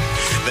graves.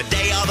 The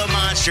day all the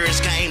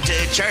monsters came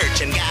to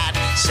church and got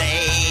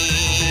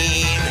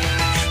saved.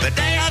 The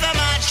day all the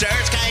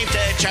monsters came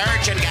to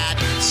church and got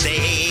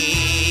saved.